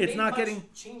Have they It's made not much getting-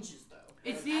 changes though?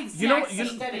 It's the exact You know- same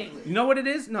Aesthetically. thing. you know what it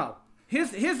is? No. Here's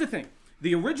the thing.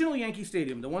 The original Yankee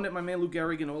Stadium, the one that my man Lou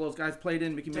Gehrig and all those guys played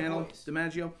in, Mickey Mantle, Boys.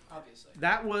 DiMaggio, Obviously.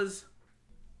 that was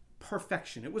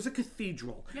perfection. It was a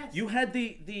cathedral. Yes. You had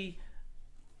the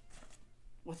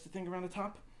what's the thing around the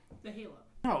top? The Halo.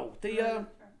 No,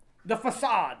 the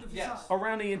facade Yes.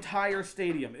 around the entire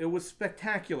stadium. It was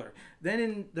spectacular. Then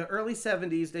in the early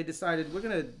 70s, they decided we're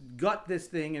going to gut this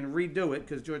thing and redo it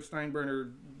because George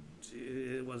Steinbrenner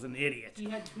was an idiot. He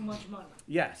had too much money.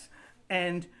 Yes.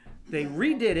 And they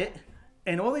redid it,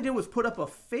 and all they did was put up a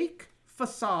fake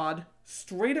facade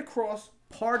straight across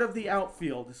part of the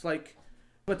outfield. It's like,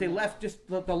 but they left just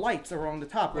the lights are on the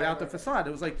top without the facade.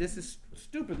 It was like, this is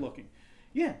stupid looking.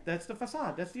 Yeah, that's the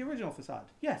facade. That's the original facade.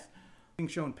 Yes. Being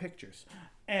shown pictures.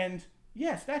 And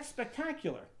yes, that's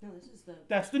spectacular. No, this is the.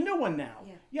 That's the new one now.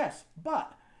 Yeah. Yes,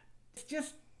 but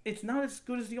it's not as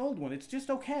good as the old one. It's just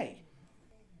okay.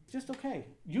 It's just okay.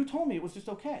 You told me it was just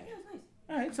okay. Yeah, it's nice.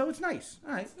 All right, so it's nice.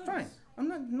 All right, fine. I'm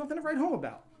not nothing to write home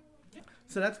about.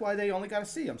 So that's why they only got a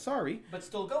C. I'm sorry, But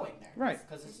still going there. Right.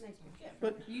 Because it's yeah.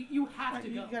 but You have to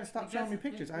you go. gotta stop Like, showing me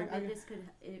that's- pictures. Well, I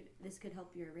but this could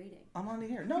help your rating. I'm on the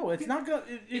air. No, it's not going.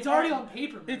 It's already on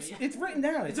paper, man. It's written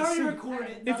down. It's a already C.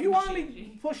 recorded. If you Nothing's want me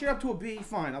changing. to push it up to a B,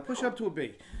 fine. I'll push it up to a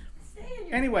B. Stay in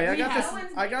your Anyway, I We got have- this. no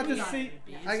one's I got we the got C. it,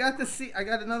 B's. I got the C. I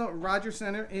got another Rogers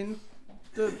Center in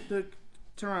the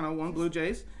Toronto one Blue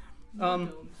Jays.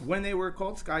 When they were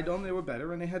called Sky Dome, they were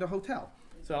better, and they had a hotel.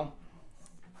 So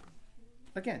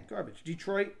again, garbage.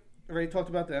 Detroit. Already talked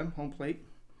about them. Home plate.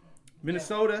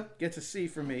 Minnesota gets a C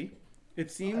for me.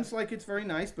 It seems like it's very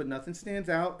nice, but nothing stands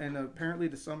out. And apparently,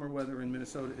 the summer weather in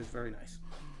Minnesota is very nice.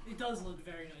 It does look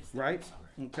very nice. there Right?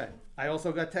 in the summer. Okay. I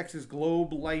also got Texas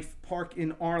Globe Life Park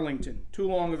in Arlington. Too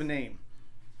long of a name.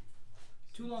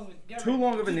 Too long. Too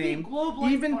long of a Just be name. Globe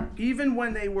Life Even Park. even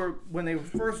when they were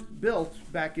first built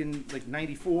back in like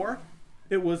 '94,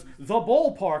 it was the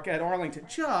ballpark at Arlington.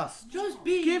 Just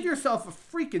be. give yourself a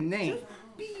freaking name.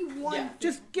 Be one. Yeah.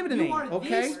 Just give it a You name, are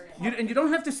okay? this And you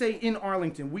don't have to say in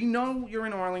Arlington. We know you're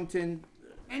in Arlington.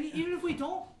 And even if we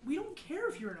don't care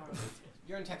if you're in Arlington.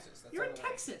 You're in Texas. That's You're all in that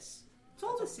matters. Texas. It's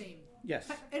all the same. Yes.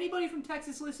 Anybody from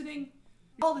Texas listening,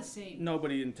 all the same.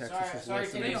 Nobody in Texas is Sorry,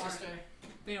 listening. They Taylor's are. sister.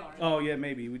 They are. Oh yeah,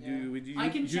 maybe we Yeah. do. We do. I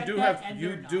can you check do that, have and you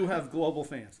they're do not. have global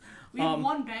fans. We have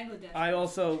one Bangladesh. I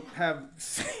also have.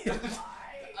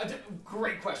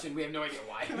 Great question. We have no idea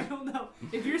why. I don't know.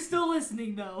 If you're still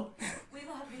listening, though, We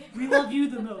love you. we love you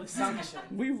the most. Sankashan.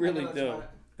 We really I know that's do. not-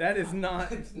 That is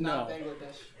not. It's no. not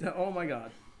Bangladesh. Oh my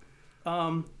God.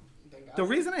 Thank God. The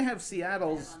reason I have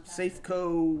Seattle's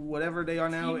Safeco, whatever they are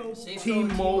now, T-Mobile. Safeco T-Mobile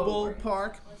T-Mobile.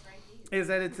 Park, What's right to you? is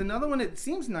that it's another one. It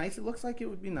seems nice. It looks like it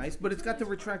would be nice, but it's got the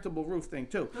retractable roof thing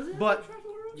too. Does it have But a retractable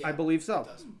roof? Yeah, I believe so. it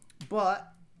does.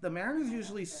 But the Mariners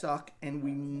usually suck, and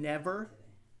we never,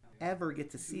 ever get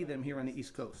to see them here on the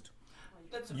East Coast.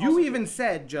 That's You also even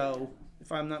said, Joe,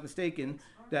 if I'm not mistaken,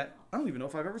 that I don't even know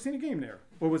if I've ever seen a game there.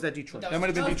 Or was that Detroit? That That might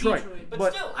have been That was Detroit. Detroit.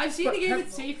 But still, I've seen But the game have- at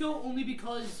Safeco only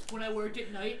because when I worked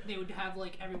at night, they would have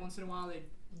like every once in a while they'd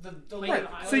the Right. Right.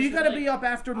 highlights So you were got to like- be up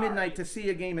after midnight to see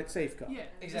a game at Safeco. yeah,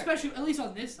 Exactly. especially at least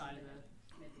on this side of that.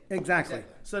 Exactly. Exactly.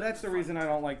 So that's the reason I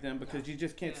don't like them, because you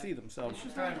just can't Yeah. see them. So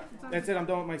Fair enough. that's it. I'm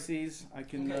done with my C's. I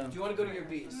can. Okay. Do you want to go to your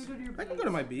B's? I can go to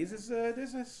my B's.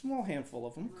 There's a small handful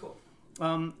of them. Cool.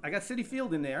 I got City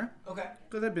Field in there Okay.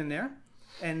 because I've been there,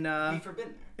 and B for been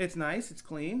there. it's nice. It's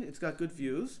clean. It's got good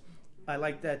views. I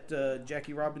like that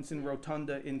Jackie Robinson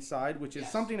Rotunda inside, which is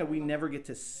Yes. something that we never get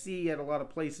to see at a lot of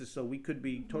places. So we could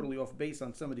be totally off base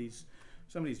on some of these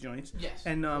joints. Yes.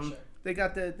 And for sure. they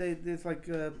got there's like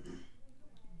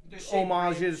There's Shea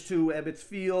homages Bridge. to Ebbets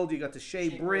Field. You got the Shea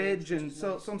Shea Bridge, Bridge, and which is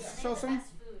so nice. some Yeah. so The some best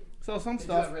food. so some They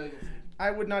do have stuff. really good food. I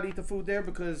would not eat the food there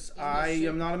because no I Shake-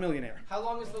 am not a millionaire. How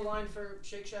long is the line for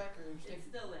Shake Shack or Steak? It's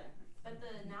still there. But the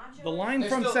nacho. The line They're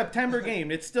from still- September game,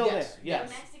 it's still Yes, there. The Yes.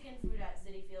 Mexican food at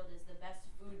City Field is the best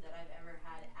food that I've ever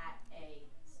had at a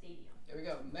stadium. There we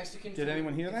go. Mexican Did food.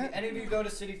 anyone hear If that? any of you go to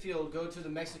City Field, go to the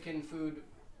Mexican food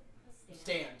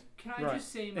stand. Can I Right.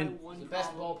 just say my And- one It's the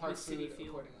best problem ballpark with City food Field?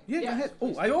 accordingly. Yeah, go Yes, ahead. Oh,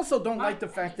 please I do. also don't My- like the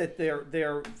fact that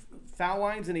their foul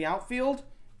lines in the outfield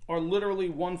are literally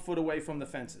 1 foot away from the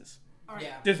fences. All right.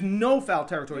 Yeah. There's no foul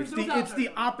territory. There's It's no the foul it's the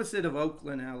territory. opposite of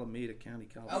Oakland, Alameda County,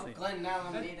 Oh, Coliseum. Glenn, now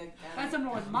I'm needing. That's number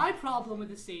one. My problem with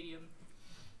the stadium,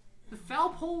 the foul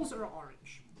poles are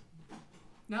orange.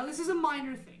 Now this is a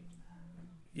minor thing,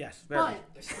 Yes, very.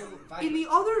 but They're still in vibrant. the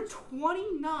other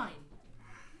 29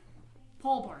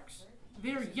 ballparks,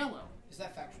 they're yellow. Is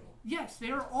that factual? Yes,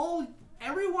 they are all.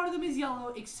 Every one of them is yellow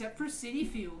except for City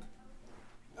Field,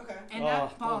 Okay. and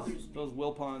that bothers me. those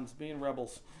Wilpons being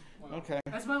rebels. Wow. Okay.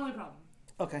 That's my only problem.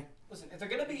 Okay. Listen, if they're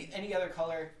gonna be any other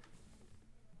color,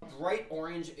 bright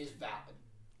orange is valid,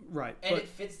 Right. and But it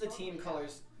fits the team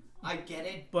colors. I get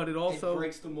it. but it also it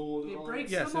breaks the mold. and It all breaks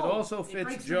that. yes, it the mold. also It fits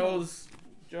breaks the mold.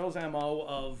 Joe's MO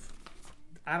of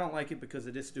I don't like it because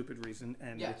of this stupid reason,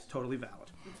 and Yes. it's totally valid.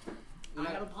 You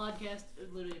I have know- a podcast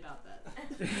literally about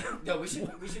that. No, we should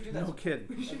do that. No kidding.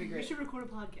 We should, be we great. should record a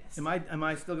podcast. Am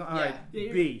I still going? All Yeah. right.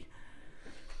 Yeah, B.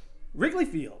 Wrigley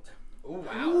Field. Oh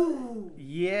wow. Ooh.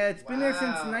 Yeah, it's been there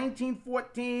since Wow.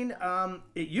 1914.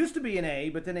 It used to be an A,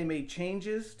 but then they made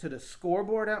changes to the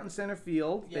scoreboard out in center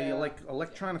field. They Yeah.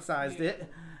 electronicized it.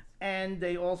 And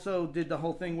they also did the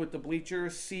whole thing with the bleacher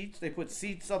seats. They put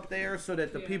seats up there so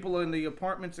that the Yeah. people in the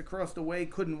apartments across the way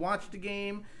couldn't watch the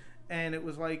game. And it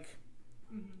was like,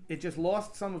 it just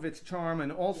lost some of its charm.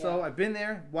 And also, Yeah. I've been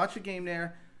there, watched a game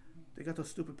there. They got those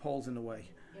stupid poles in the way.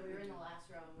 Yeah, we were in the last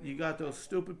row. and we You were got those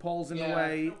stupid poles in the Yeah.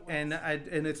 way, and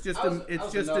it's just I was it's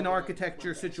a just no an for it.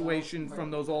 architecture So, situation right. from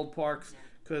those old parks.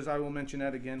 Because I will mention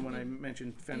that again when I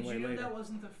mention Did Fenway you know later. that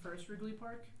wasn't the first Wrigley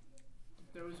Park?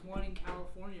 There was one in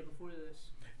California before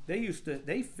this.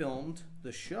 They filmed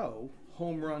the show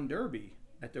Home Run Derby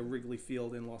at the Wrigley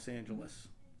Field in Los Angeles.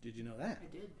 Did you know that? I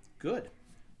did. Good.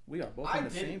 We are both I on the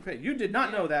didn't. same page. You did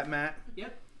not know that, Matt.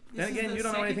 Yep. Then This is again, the you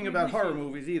don't know second anything Wrigley about horror Field.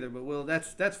 movies either. But well,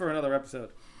 that's for another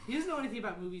episode. He doesn't know anything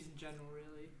about movies in general,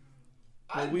 really.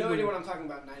 I have we no idea would- what I'm talking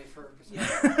about.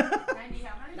 94%. 90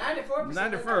 how many? 94%.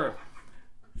 Nine to fur.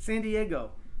 San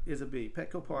Diego is a B.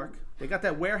 Petco Park. They got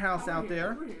that warehouse out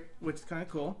there, Over here. which is kind of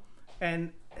cool.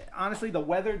 And honestly, the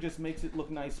weather just makes it look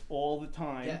nice all the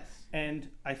time. Yes. And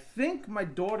I think my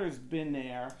daughter's been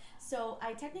there. So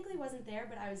I technically wasn't there,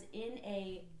 but I was in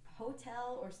a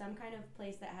hotel or some kind of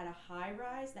place that had a high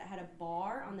rise that had a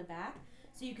bar on the back,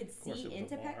 so you could course see it was a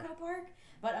into bar. Petco Park.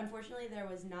 But unfortunately, there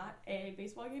was not a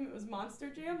baseball game. It was Monster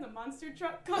Jam, the monster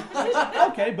truck competition.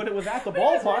 Okay, but it was at the It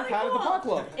was ballpark. really How did the cool. park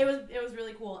look? It was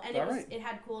really cool, and All right. it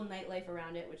had cool nightlife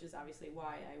around it, which is obviously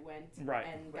why I went. Right.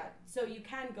 And got so you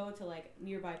can go to like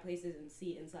nearby places and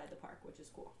see inside the park, which is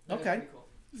cool. That is Okay. pretty cool.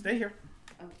 Stay here.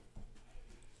 Oh.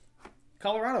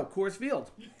 Colorado, Coors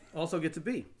Field also gets a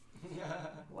B.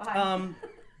 Why?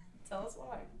 Tell us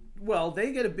why. Well,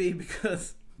 they get a B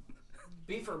because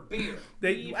B for beer.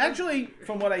 they actually,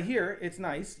 from what I hear, it's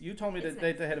nice. You told me It's that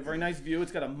nice. they had a very nice view.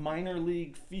 It's got a minor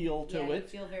league feel to Yeah, you it.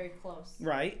 feel very close.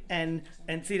 Right, and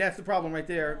see that's the problem right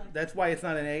there. That's why it's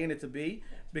not an A and it's a B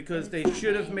because they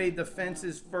should have made the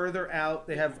fences further out.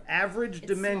 They have average It's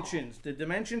dimensions. The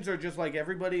dimensions are just like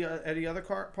everybody at the other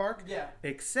park, Yeah.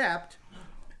 except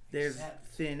there's Except.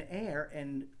 thin air,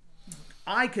 and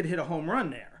I could hit a home run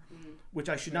there, which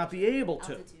I should not be able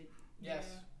to. Altitude. Yes.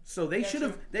 So they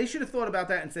Yeah, should have thought about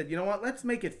that and said, you know what, let's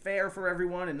make it fair for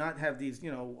everyone and not have these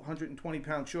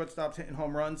 120-pound shortstops hitting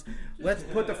home runs. Let's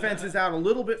put the fences out a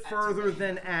little bit further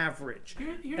than average,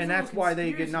 Here's and a that's little why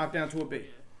they get conspiracy knocked down to a for B. you.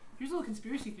 Here's a little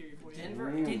conspiracy theory for you.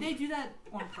 Denver. Did they do that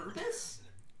on purpose?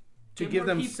 To Get give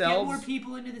more themselves get more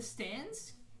people into the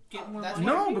stands? Get more That's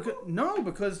money?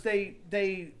 because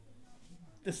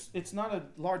it's not a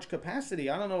large capacity.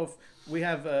 I don't know if we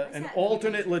have an that?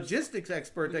 alternate logistics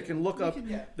expert that can look up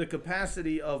yeah. the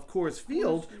capacity of Coors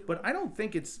Field, but I don't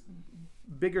think it's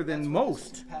bigger than That's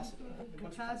most. Capacity.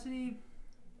 Capacity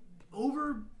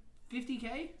over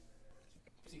 50K?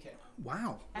 CK.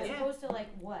 Wow. As Yeah. opposed to like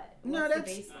what? No, What's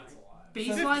that's- the baseline?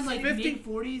 Baseline like 50 mid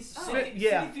 40s. Oh.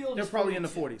 Yeah, City Field they're is probably in the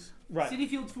 42. 40s. Right. City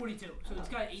Field's 42, so it's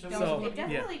got 8,000. So- It yeah.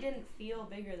 definitely didn't feel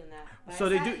bigger than that. But So I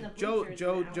they sat do. in the Joe bleachers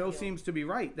Joe in the Joe outfield. seems to be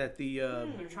right that the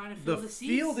They're trying to the fill the seats.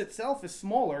 field itself is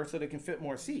smaller, so they can fit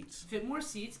more seats. Fit more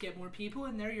seats, get more people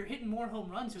in there. You're hitting more home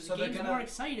runs, so So the they're game's gonna- more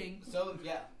exciting. So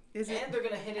yeah. Is it? And they're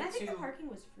gonna hit And I it think the to parking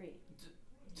was free.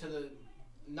 the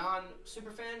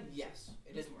non-super fan. Yes,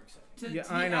 it is more exciting. Yeah,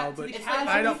 To I the know, to but the It's casual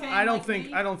like- fan I don't like think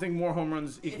me, I don't think more home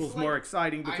runs equals like- more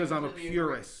exciting because I I'm a completely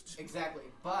purist agree. Exactly,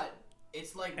 but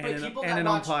it's like and but an, people and that an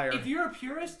watch. umpire. If you're a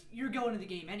purist, you're going to the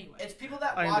game anyway. It's people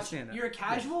that I watch. understand that. You're a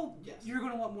casual, Yes. you're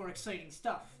going to want more exciting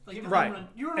stuff. Like the Right. home run.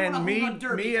 You're going to And want a me, home run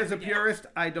derby me as a every day. purist,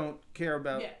 I don't care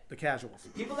about Yeah. the casuals.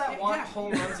 People that Yeah, want exactly.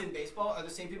 home runs in baseball are the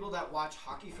same people that watch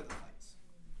hockey for the fights.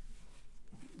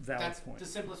 Valid That's point. the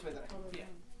simplest way that I can. Yeah.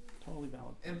 Totally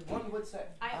valid. And one would say.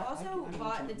 I also I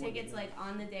bought the enjoy tickets one, yeah. like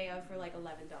on the day of for like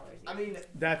 $11. I mean,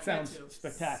 That sounds too.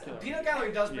 spectacular. Peanut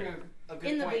Gallery does bring Yeah. a good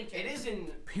In the point. bleachers. It is in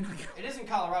Peanut gallery. it is in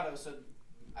Colorado, so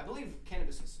I believe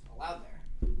cannabis is allowed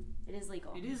there. It is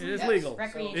legal. It is. It is Yes. legal.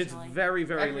 Recreationally. It's very,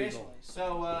 very legal. Recreationally.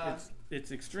 So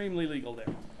It's extremely legal there.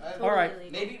 Totally All right.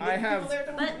 legal. maybe I have- people there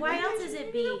don't But why else is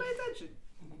it B? Pay attention.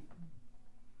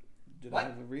 Did What? I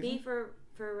have a reason? B for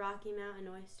Rocky Mountain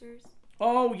oysters?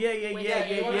 Oh yeah.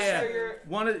 Wait, you wanna share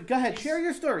your Go ahead, piece? share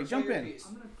your story. share Jump your in. piece.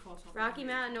 I'm going to cross off. Rocky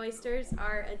Mountain oysters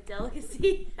are a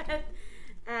delicacy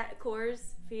at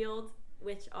Coors Field,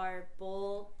 which are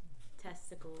bull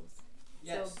testicles.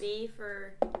 Yes. So B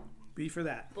for B for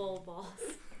that. bull balls.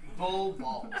 Bull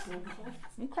balls.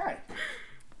 Okay.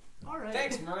 All right.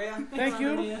 Thanks, Maria, Thank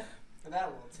you. Maria. for that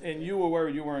little tip. And you were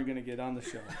worried you weren't going to get on the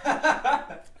show.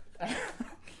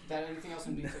 That anything else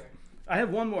in B tier? I have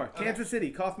one more. Okay. Kansas City,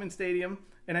 Kauffman Stadium.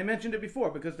 And I mentioned it before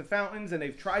because the fountains, and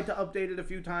they've tried to update it a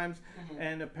few times,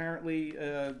 and apparently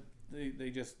they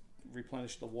just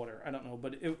replenished the water. I don't know,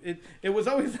 but it was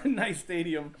always a nice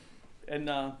stadium, and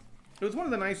it was one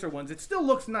of the nicer ones. It still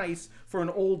looks nice for an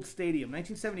old stadium.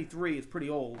 1973 is pretty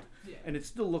old, Yeah. and it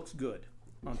still looks good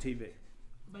on TV.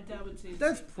 My dad would say the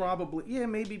That's same thing. probably, yeah,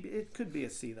 maybe it could be a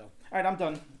C though. All right, I'm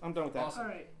done. I'm done with that. Awesome. All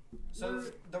right. So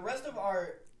We're- the rest of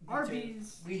our Our B tier,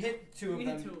 Bs. we hit two of We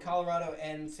hit them: two of them. Colorado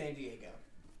and San Diego.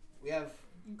 We have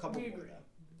a couple We more agree.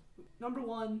 though. Number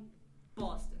 1,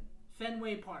 Boston.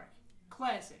 Fenway Park.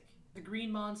 Classic. The Green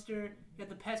Monster. You got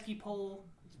the pesky pole.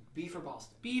 B for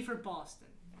Boston. B for Boston.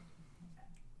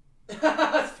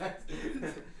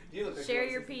 You look like Share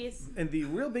you your want piece. And the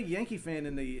real big Yankee fan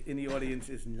in the audience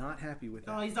is not happy with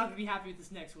Oh, that. he's not gonna be happy with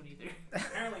this next one either.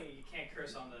 Apparently, you can't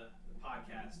curse on the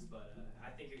podcast, but I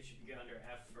think it should be under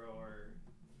F for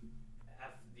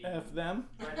F them.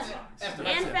 Red Sox. F the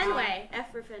And Red Sox. Fenway.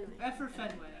 F for Fenway. F for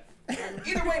Fenway. And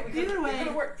Either way, we Either way,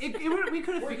 could work. we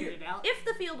could have We're figured here. it out. if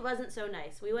the field wasn't so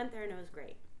nice, we went there and it was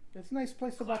great. It's a nice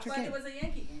place to watch a But game. it was a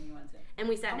Yankee game you went to. And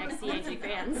we sat next to Yankee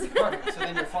fans. Perfect. So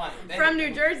then you're fine. Then From you're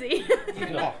New Jersey.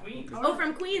 even No. Queens. Oh,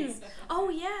 from Queens. Oh,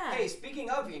 yeah. Hey, speaking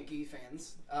of Yankee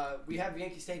fans, we have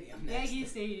Yankee Stadium next. Yankee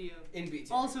Stadium, In B tier.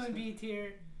 also in B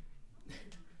tier.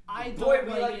 I Boy, don't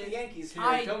we like like it. the Yankees here,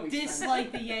 I don't we? Sven?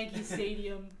 dislike the Yankee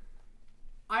Stadium.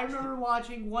 I remember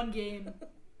watching one game.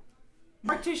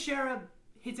 Mark Teixeira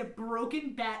hits a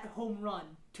broken bat home run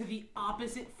to the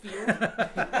opposite field,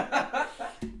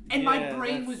 and my Yeah,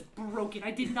 brain that's- was broken.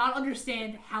 I did not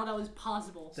understand how that was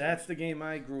possible. That's the game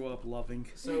I grew up loving.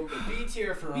 So B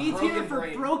tier for B broken tier for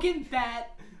brain. broken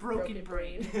bat, broken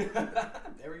brain.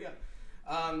 There we go.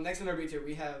 Next on our B tier,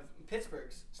 we have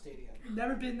Pittsburgh's stadium.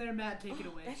 Never been there, Matt. Take it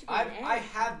away. That should be I an I A.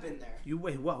 have been there. You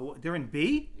wait, what? They're in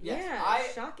B? Yes, Yeah, I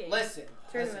shocking. Listen,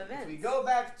 Turn of listen, if we events. go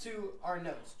back to our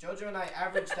notes, JoJo and I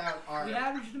averaged out our We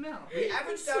averaged them out. we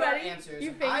averaged out our Sweaty. answers.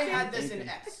 You I faking? had this in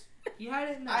S. You had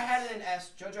it in I had it in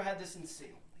S. JoJo had this in C.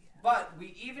 But we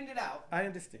evened it out. I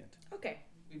understand. Okay.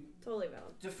 Totally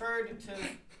valid. Deferred to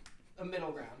a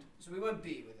middle ground. So we went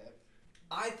B with it.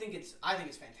 I think it's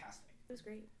fantastic. It was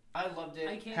great. I loved it.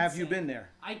 I can't Have you say. been there?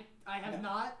 I have No.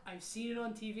 not. I've seen it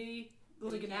on TV. It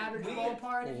was like an average We-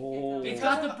 ballpark. Oh. It's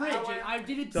got the Because bridge. of our- I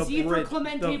did it The C for bridge,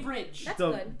 Clemente the- Bridge. That's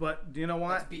The- good. But do you know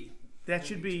That's what? B. That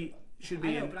should be I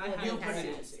know, an but I Well, haven't he has put it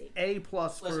it in in C. C. A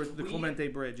plus for Listen, the we- Clemente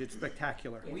Bridge. It's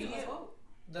spectacular. We It's a boat.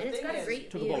 the And it's thing got a is, great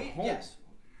Took view. about home. yes,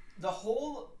 the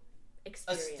whole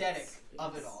Experience. aesthetic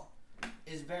of it Yes. all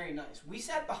is very nice. We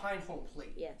sat behind home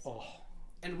plate, Yes. Oh,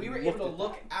 and we were Looked able to at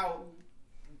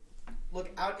look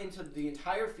out into the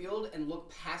entire field and look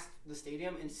past the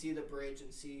stadium and see the bridge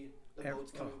and see the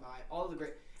boats coming by. All of the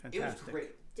great. It was fantastic.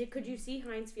 great. Could you see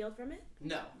Heinz Field from it?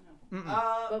 No. Mm-mm.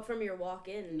 But from your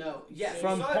walk-in. No. Yes.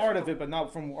 From we saw part from- of it, but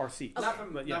not from our seats. Not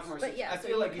from, But not yes. from our But seats. yeah, I so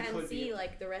feel like you you can could see be.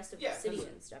 like the rest of Yeah, the city 'cause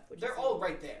and stuff. Which They're is all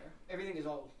right there. Everything is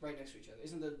all right next to each other.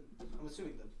 Isn't the? I'm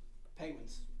assuming the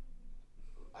Penguins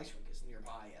ice rink is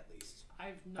nearby at least.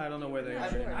 I don't know where they Yeah, are.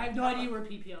 sure. anymore. I have no idea where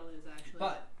PPL is actually.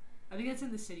 But I think it's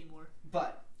in the city more.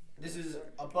 this is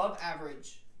above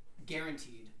average,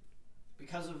 guaranteed,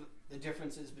 because of the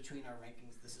differences between our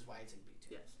rankings. This is why it's in B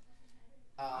tier. Yes.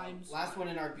 I'm Last sorry. one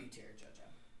in our B tier, JoJo.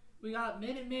 We got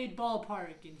Minute Maid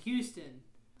Ballpark in Houston.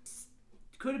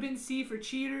 Could have been C for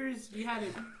cheaters. We had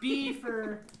it B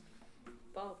for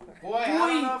ballpark. Boy, I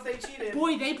don't know if they cheated.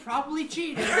 boy. They probably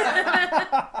cheated.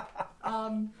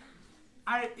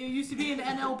 It used to be an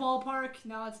NL ballpark.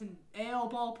 Now it's an AL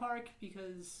ballpark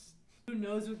because who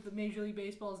knows what the Major League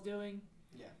Baseball is doing.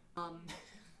 Yeah.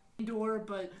 Indoor,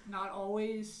 but not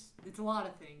always. It's a lot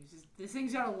of things. This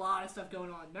thing's got a lot of stuff going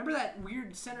on. Remember that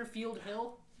weird center field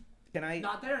hill? Can I?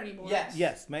 Not there anymore. Yes.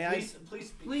 Yes. May I? Please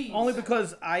speak. Please. Only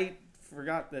because I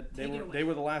forgot that Take it away. they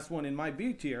were the last one in my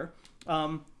B tier.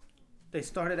 They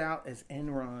started out as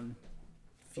Enron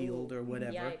Field or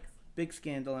whatever. Yikes. Big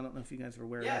scandal. I don't know if you guys are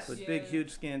aware Yes. of that, but big Yeah.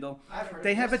 huge scandal. I've heard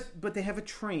They of have this. but they have a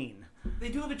train They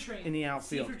do have a train. in the C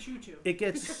outfield. for Choo Choo. It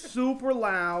gets super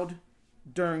loud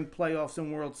during playoffs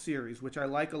and World Series, which I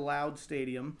like a loud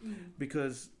stadium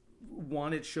because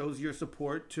one, it shows your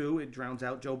support. Two, it drowns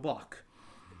out Joe Buck.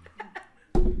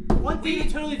 One thing that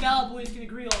Totally Valid Boys can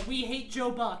agree on: we hate Joe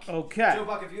Buck. Okay. Joe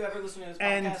Buck, if you ever listen to this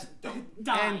And- podcast, don't.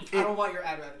 Die. and I don't want your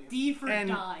ad revenue. D for and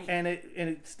die.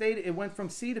 it went from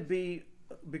C to B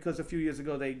because a few years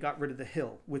ago they got rid of the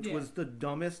hill, which Yeah. was the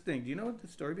dumbest thing. Do you know what the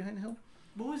story behind the hill?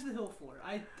 What was the hill for?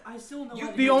 I still know. You-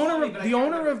 how to The do it. owner but I of the can't owner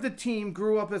remember. of the team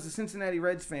grew up as a Cincinnati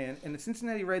Reds fan, and the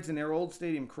Cincinnati Reds in their old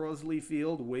stadium, Crosley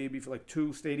Field, way before like 2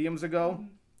 stadiums ago,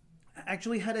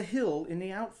 actually had a hill in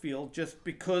the outfield just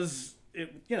because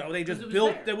they just it was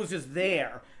built there. it was just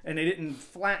there and they didn't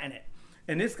flatten it.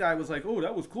 And this guy was like, "Oh,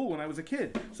 that was cool when I was a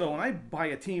kid. So when I buy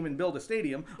a team and build a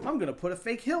stadium, I'm gonna put a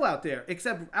fake hill out there."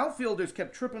 Except outfielders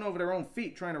kept tripping over their own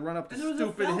feet trying to run up the And there was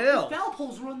stupid a hill. foul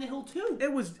poles were on the hill too.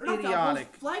 It was Or not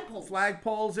idiotic. Flagpoles.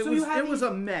 Flagpoles. It So you was had it was these-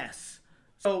 a mess.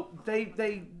 So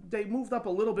they moved up a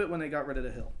little bit when they got rid of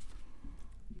the hill.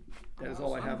 That is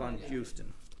all I have on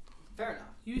Houston. Fair enough.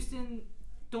 Houston,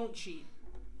 don't cheat.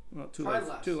 Well, Try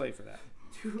less. too late for that.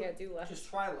 Yeah, do less. Just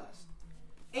try less.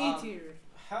 A tier.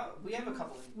 We have a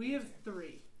couple. We have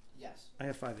 3. Yes. I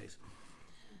have 5 A's.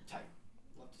 Tight.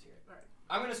 Love to hear it. All right.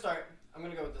 I'm gonna start. I'm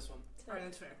gonna go with this one. All right,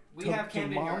 that's fair. We To- have to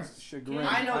Camden mom's Yards. chagrin,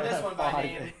 I know this have one by 5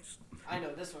 name. A's. I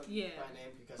know this one Yeah. by name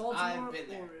because Baltimore I've been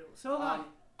there. Orioles. So have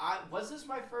Was this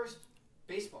my first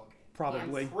baseball game?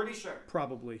 Probably. I'm pretty sure.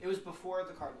 Probably. It was before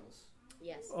the Cardinals.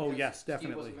 Yes. Oh, Because yes, Steve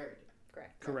definitely. wasn't married yet.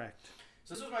 Correct. Correct.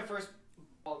 So this was my first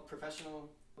professional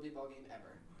ball game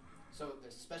ever. So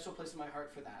there's a special place in my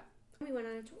heart for that. We went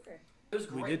on a tour. It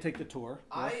was We great. did take the tour.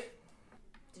 yes.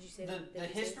 Did you say The that? Did you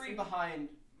say history the- behind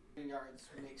yards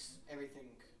makes everything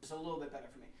just a little bit better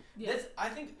for me. Yeah. This, I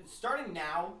think starting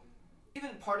now,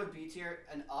 even part of B tier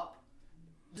and up,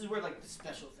 this is where like the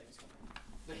special things come in.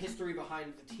 The history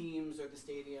behind the teams or the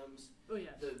stadiums, Oh yeah.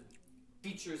 the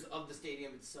features of the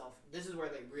stadium itself. This is where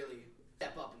they really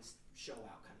step up and show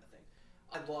out, kind of thing.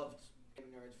 I loved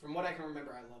Camden Yards. From what I can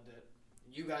remember, I loved it.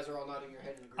 You guys are all nodding your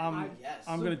head in agreement. Yes.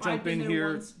 I'm going to I've jump been in there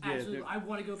here. once. Yeah, Absolutely. they're I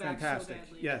want to go back fantastic. so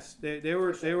badly. Yes, they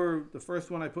were For they sure. were the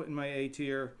first one I put in my A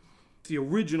tier. It's the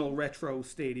original retro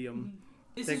stadium.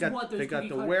 This They is got what those they got cookie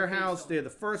the cutters are warehouse. based on. They're the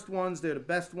first ones. They're the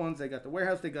best ones. They got the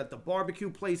warehouse. They got the barbecue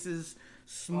places,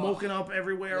 smoking up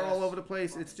everywhere, all yes. over the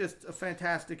place. It's just a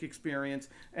fantastic experience,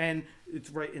 and it's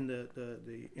right in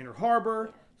the inner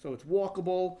harbor, so it's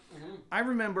walkable. I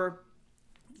remember,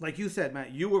 like you said,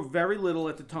 Matt, you were very little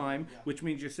at the time, Yeah. which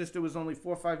means your sister was only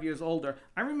 4 or 5 years older.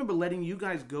 I remember letting you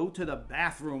guys go to the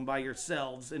bathroom by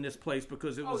yourselves in this place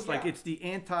because it was like yeah. it's the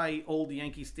anti-old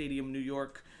Yankee Stadium, New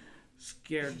York,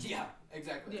 scared Yeah,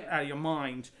 exactly. Yeah. out of your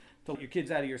mind to let your kids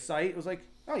out of your sight. It was like,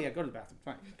 oh yeah, go to the bathroom.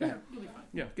 Fine, go ahead. You'll be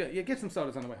fine. Yeah, get some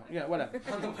sodas on the way home. Yeah, whatever.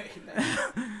 On the way there.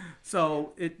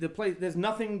 So the place, there's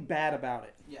nothing bad about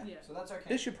it. Yeah. Yeah. So that's our This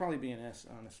case. should probably be an S,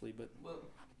 honestly, but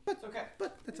It's okay.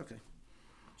 that's okay.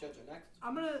 Jojo, next.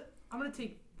 I'm gonna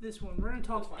take this one. We're gonna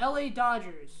talk That's fine. L.A.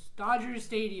 Dodgers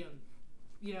Stadium.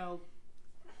 You know,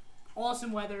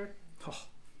 awesome weather, Oh,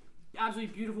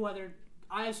 absolutely beautiful weather.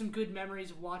 I have some good memories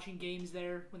of watching games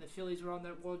there when the Phillies were on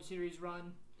that World Series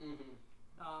run.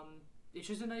 Mm-hmm. It's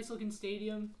just a nice looking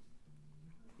stadium,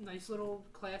 nice little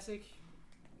classic.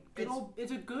 It's-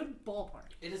 It's a good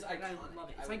ballpark. It is iconic. I love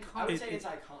it. It's I iconic. would say it's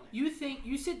iconic.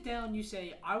 You sit down, you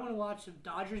say, I want to watch some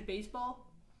Dodgers baseball.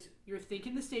 You're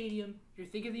thinking the stadium. You're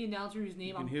thinking the announcer whose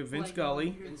name can I'm hear Vince blanking on. Scully.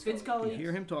 You're Vince Vince Scully. you Scully. can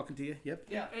hear him talking to you. Yep.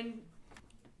 Yeah. And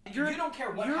You don't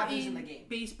care what you're happens in the game.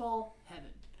 baseball heaven.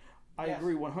 I Yes.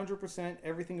 agree 100%.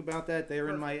 Everything about that. They're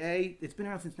in my A. It's been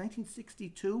around since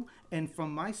 1962, and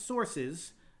from my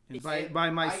sources, and by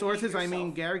my I.e. sources I mean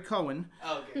yourself. Gary Cohen,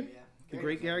 Oh, okay, yeah. the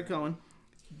great Gary Cohen.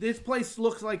 This place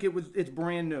looks like it's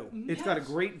brand new. It's got a Yes.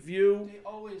 great view. They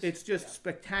always. It's just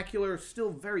spectacular, still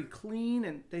very clean,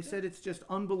 and they said it's just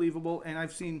unbelievable. And I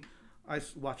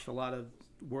watched a lot of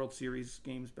World Series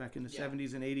games back in the Yeah.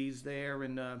 70s and 80s there,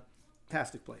 and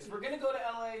fantastic place. If we're gonna go to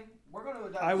LA, we're gonna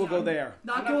adopt. I will go there.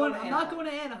 I'm not going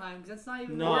to Anaheim because that's not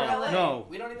even. No, We're LA. no.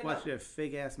 We don't even Watch know. their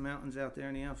fake ass mountains out there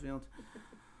in the outfield.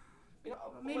 You know,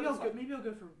 Maybe what I'll it's go. like. Maybe I'll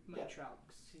go for Mike Yeah. Trout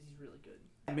because he's really good.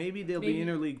 Maybe there'll Maybe- be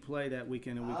interleague play that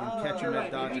weekend, and we can Oh, catch him you're at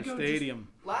right. Dodger Maybe go Stadium.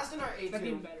 Last in our A That'd be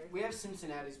two, better. we have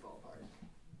Cincinnati's ballpark.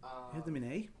 You have them in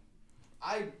A.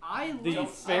 I The don't-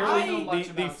 fairly, I don't know much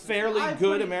the about fairly I good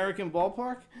put it- American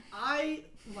ballpark. I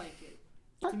like it.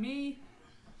 To me,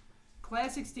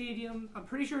 classic stadium. I'm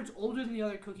pretty sure it's older than the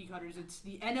other cookie cutters. It's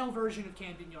the NL version of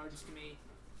Camden Yards to me.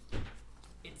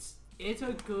 It's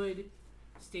a good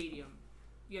stadium.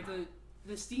 You have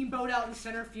the steamboat out in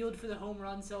center field for the home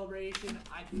run celebration.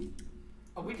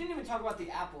 Oh, we didn't even talk about the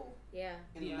Apple Yeah.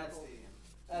 in The the Mets Apple. Stadium.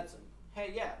 That's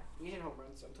hey, yeah, we hit home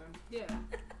runs sometimes. Yeah.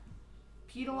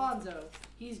 Pete Alonso,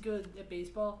 he's good at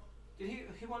baseball. Did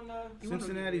he won?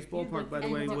 Cincinnati's He won ballpark, by the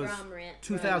And way, was DeGrom ran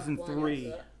 2003.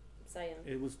 won Cy Young.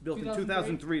 It was built in 2003?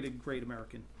 2003 to Great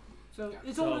American. So Yeah.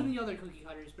 it's older So- than the other cookie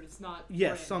cutters, but it's not.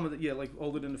 Yes, brand some of the like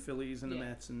older than the Phillies and the Yeah.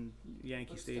 Mets and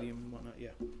Yankee But still. Stadium and whatnot. Yeah,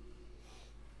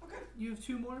 Okay. new. You have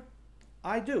two more.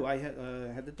 I do. I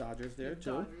had the Dodgers there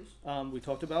too. Dodgers. We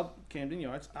talked about Camden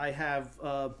Yards. I have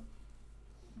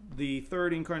the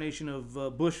third incarnation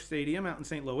of Busch Stadium out in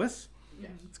St. Louis. Yes.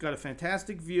 It's got a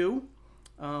fantastic view.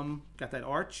 Got that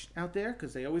arch out there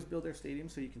because they always build their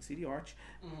stadiums so you can see the arch.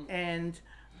 Mhm. And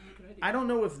Good idea. I don't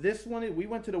know if this one. We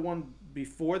went to the one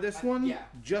before this one, yeah,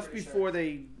 just pretty before sure.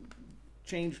 they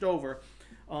changed over.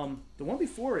 The one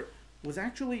before it was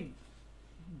actually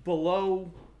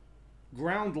below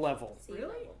ground level. Sea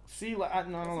Really? level. I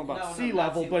don't know about No, sea not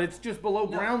level, sea but level. it's just below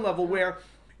No. ground level where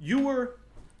you were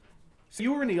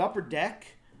in the upper deck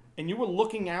and you were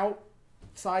looking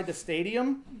outside the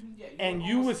stadium Yeah, and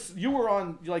were you were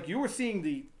on like you were seeing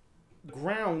the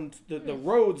ground, the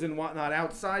roads and whatnot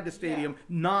outside the stadium.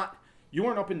 You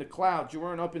weren't up in the clouds. You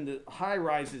weren't up in the high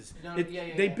rises. No, They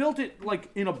yeah. built it like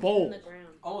in a bowl. In the ground.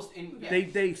 almost in. Yeah.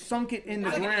 They sunk it in the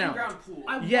It's like an ground. in-ground pool.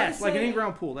 Yes, like an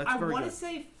in-ground pool. That's I very want good. to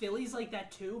say Philly's like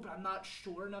that too, but I'm not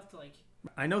sure enough to like.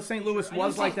 I know St. Louis I know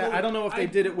was like St. that. Louis- I don't know if they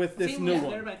did it with this St. new Louis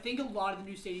one. there, but I think a lot of the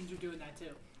new stadiums are doing that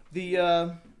too.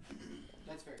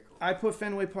 That's very cool. I put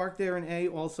Fenway Park there in A.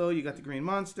 Also, you got the Green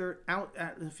Monster out.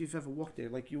 If you've ever walked there,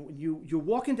 like you're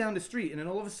walking down the street, and then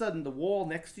all of a sudden the wall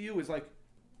next to you is like,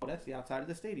 oh, that's the outside of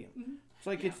the stadium. Mm-hmm. It's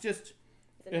like Yeah. it's just.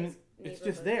 It's a And nice it's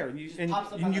just neighborhood. there, Just pops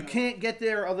up out and you of can't get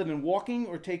there other than walking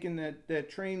or taking that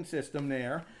train system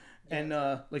there, and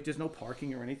like there's no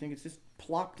parking or anything. It's just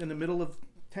plopped in the middle of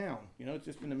town. You know, it's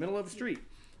just in the middle of a street.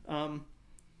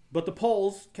 But the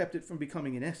polls kept it from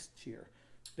becoming an S tier.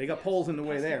 They got Yes, polls in the the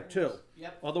way there passing too. polls.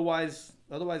 Yep. Otherwise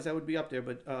that would be up there.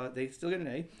 But they still get an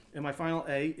A. And my final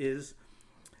A is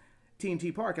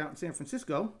T&T Park out in San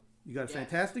Francisco. You got a Yes.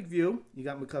 fantastic view. You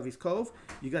got McCovey's Cove.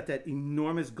 You got that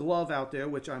enormous glove out there,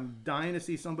 which I'm dying to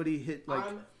see somebody hit like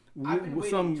I've been with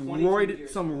waiting some 23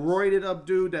 years for this. roided up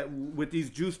dude that with these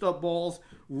juiced up balls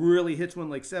really hits one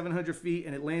like 700 feet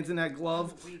and it lands in that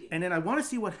glove. I'm waiting. And then I want to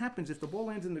see what happens if the ball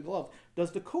lands in the glove.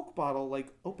 Does the Coke bottle like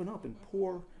open up and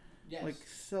pour Yes. like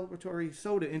celebratory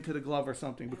soda into the glove or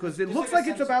something? Because it There's looks like like a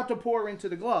it's sensor. about to pour into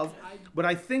the glove, I- but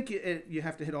I think you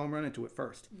have to hit a home run into it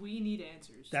first. We need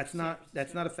answers. That's not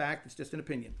a fact. It's just an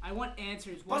opinion. I want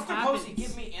answers. What Buster happens? Posey,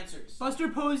 give me answers. Buster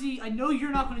Posey. I know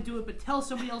you're not going to do it, but tell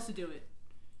somebody else to do it.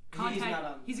 He's not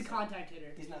on- He's a contact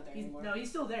hitter. He's not there He's, anymore. no, he's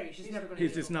still there. He's just never going to.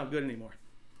 He's just not good anymore.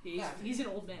 Yeah, he's an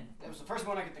old man. That was the first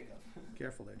one I could think of.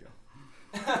 Careful there,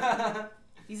 Joe.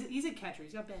 He's a catcher.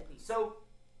 He's got bad knees. So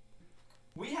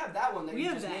we have that one that We you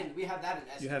have just that. named. We have that in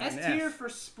S. You have S an tier S. for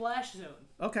Splash Zone.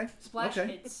 Okay. Splash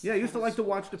okay. hits. Yeah, I used to like to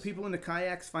watch the people in the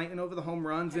kayaks fighting over the home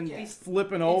runs and Heck yeah.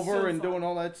 flipping over so and fun. doing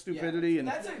all that Yeah. stupidity and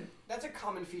That's a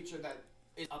common feature that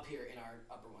is up here in our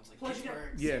upper ones, like Plus you got-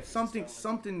 Pittsburgh. yeah, San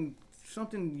Francisco.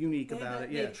 something unique They have about that- it.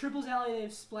 They Yeah. have Triples Alley. They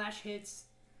have Splash hits.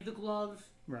 The glove.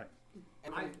 Right.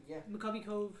 And I- yeah. McCovey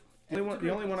Cove. The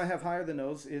only one I have higher than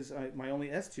those is my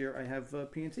only S tier. I have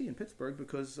P&T in Pittsburgh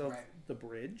because of Right. the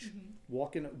bridge,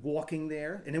 walking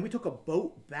there, and then we took a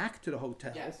boat back to the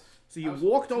hotel. Yes. So you I was-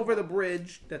 walked over the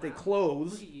bridge that they Look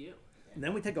closed, at you. and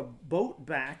then we take a boat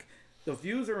back. The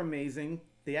views are amazing.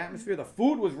 The atmosphere, the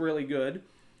food was really good,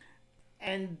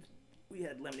 and we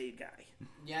had Lemonade Guy.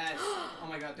 Yes. Oh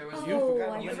my God, there was You Oh, forgot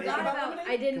I about forgot lemonade? about. Lemonade?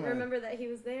 I didn't Come on. remember that he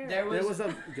was there. there There was was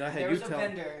a go ahead. there You was a tell.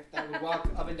 vendor that would walk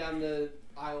up and down the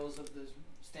aisles of the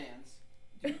stands.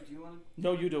 Do you want to?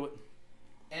 No, you do it.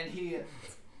 And he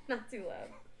Not too loud.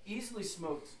 easily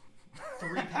smoked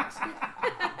 3 packs.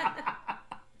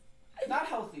 Not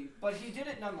healthy, but he did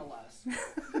it nonetheless.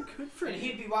 Good for And you.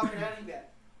 he'd be walking around and he'd be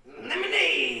like,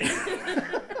 lemonade!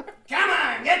 Come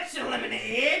on, get some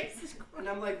lemonade! And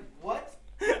I'm like, what?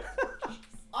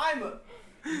 I'm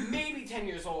maybe 10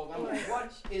 years old. I'm like,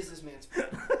 what is this man's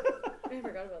I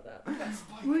forgot about that. That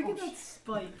spike. Look Oh, at that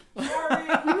spike. Sorry.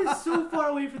 He was so far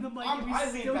away from the mic, and I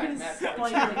he's lean still back gonna that spike far.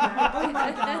 like that. Oh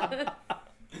my god.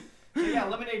 So yeah,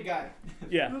 lemonade guy.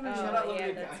 Yeah. Shout out Oh, yeah,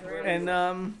 lemonade that's guy. right.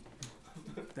 And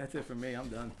that's it for me. I'm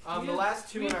done. We The have-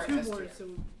 last two we in have our two S more, tier. so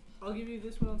I'll give you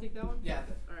this one. I'll take that one. Yeah,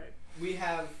 All right. we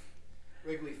have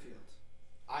Wrigley Field.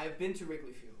 I have been to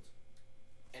Wrigley Field,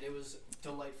 and it was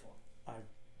delightful.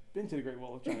 Been to the Great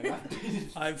Wall of China. I've been-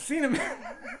 I've seen him.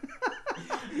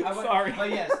 I went- Sorry. But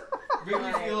yes,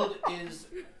 Wrigley Field is,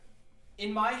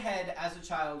 in my head as a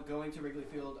child going to Wrigley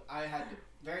Field, I had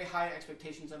very high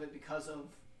expectations of it because of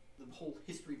the whole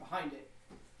history behind it,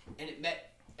 and it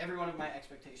met every one of my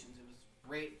expectations. It was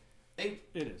great. It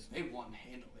is. They won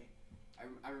handily.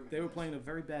 I remember. They were this. playing a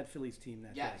very bad Phillies team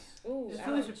that Yes. Ooh, The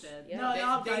Phillies are ouch. bad. Yeah. No,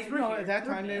 no, They- guys, they- we're day. No, here. at that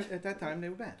We're time, bad. they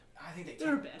were bad. I think They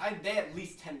were bad. They at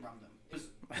least 10 run them. It was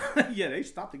Yeah, they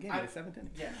stopped the game at 7-10.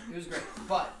 Yeah, it was great.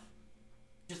 But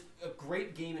just a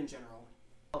great game in general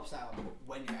helps out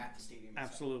when you're at the stadium. itself.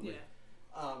 Absolutely.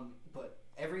 Yeah. But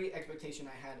every expectation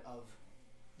I had of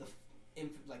the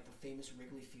like the famous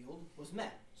Wrigley Field was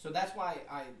met. So that's why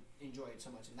I enjoy it so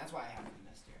much, and that's why I have it in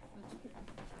this tier.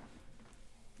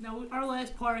 Now our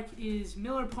last park is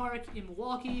Miller Park in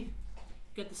Milwaukee.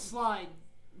 You got the slide.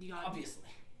 You got Obviously,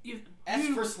 you, S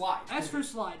you- for slide. S for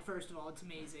slide. First of all, it's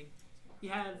amazing. You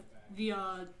have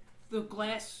the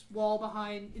glass wall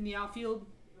behind in the outfield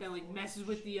that like messes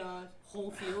with the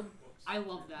whole field. I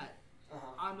love that. Uh-huh.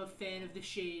 I'm a fan of the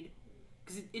shade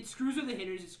because it screws with the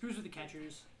hitters. It screws with the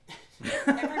catchers.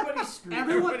 Everybody's screwed.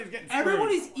 Everybody's getting screwed.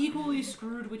 Everyone is equally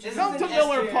screwed, which is This Come is to an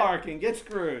Miller S-tier. Park and get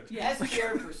screwed. yeah, S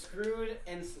tier for screwed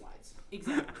and slides.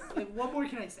 exactly. Like, what more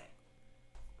can I say?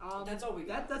 That's all we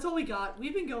got. That's all we got.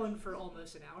 We've been going for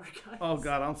almost an hour, guys. Oh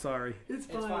God, I'm sorry. It's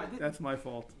It's fine. fine. That's my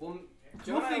fault. Well,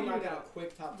 Joe We'll and I will figure knock it out a out.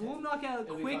 quick top 10. We'll knock out a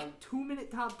It'll be quick fun.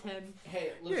 2-minute top 10.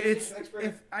 Hey, Yeah, logistics it's expert.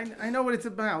 if I know what it's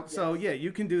about, so yeah,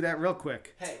 you can do that real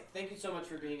quick. Hey, thank you so much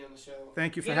for being on the show.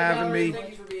 Thank you for Yeah, having Valerie, me. Thank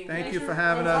you for being Thank here. you for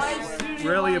having us.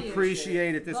 Studio Really audience.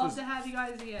 appreciate it. This Love was to have you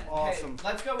guys again. awesome. Hey,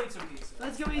 let's go eat some pizza.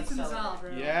 Let's go eat some celebrate. sal,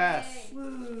 bro. Yes.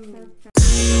 Woo.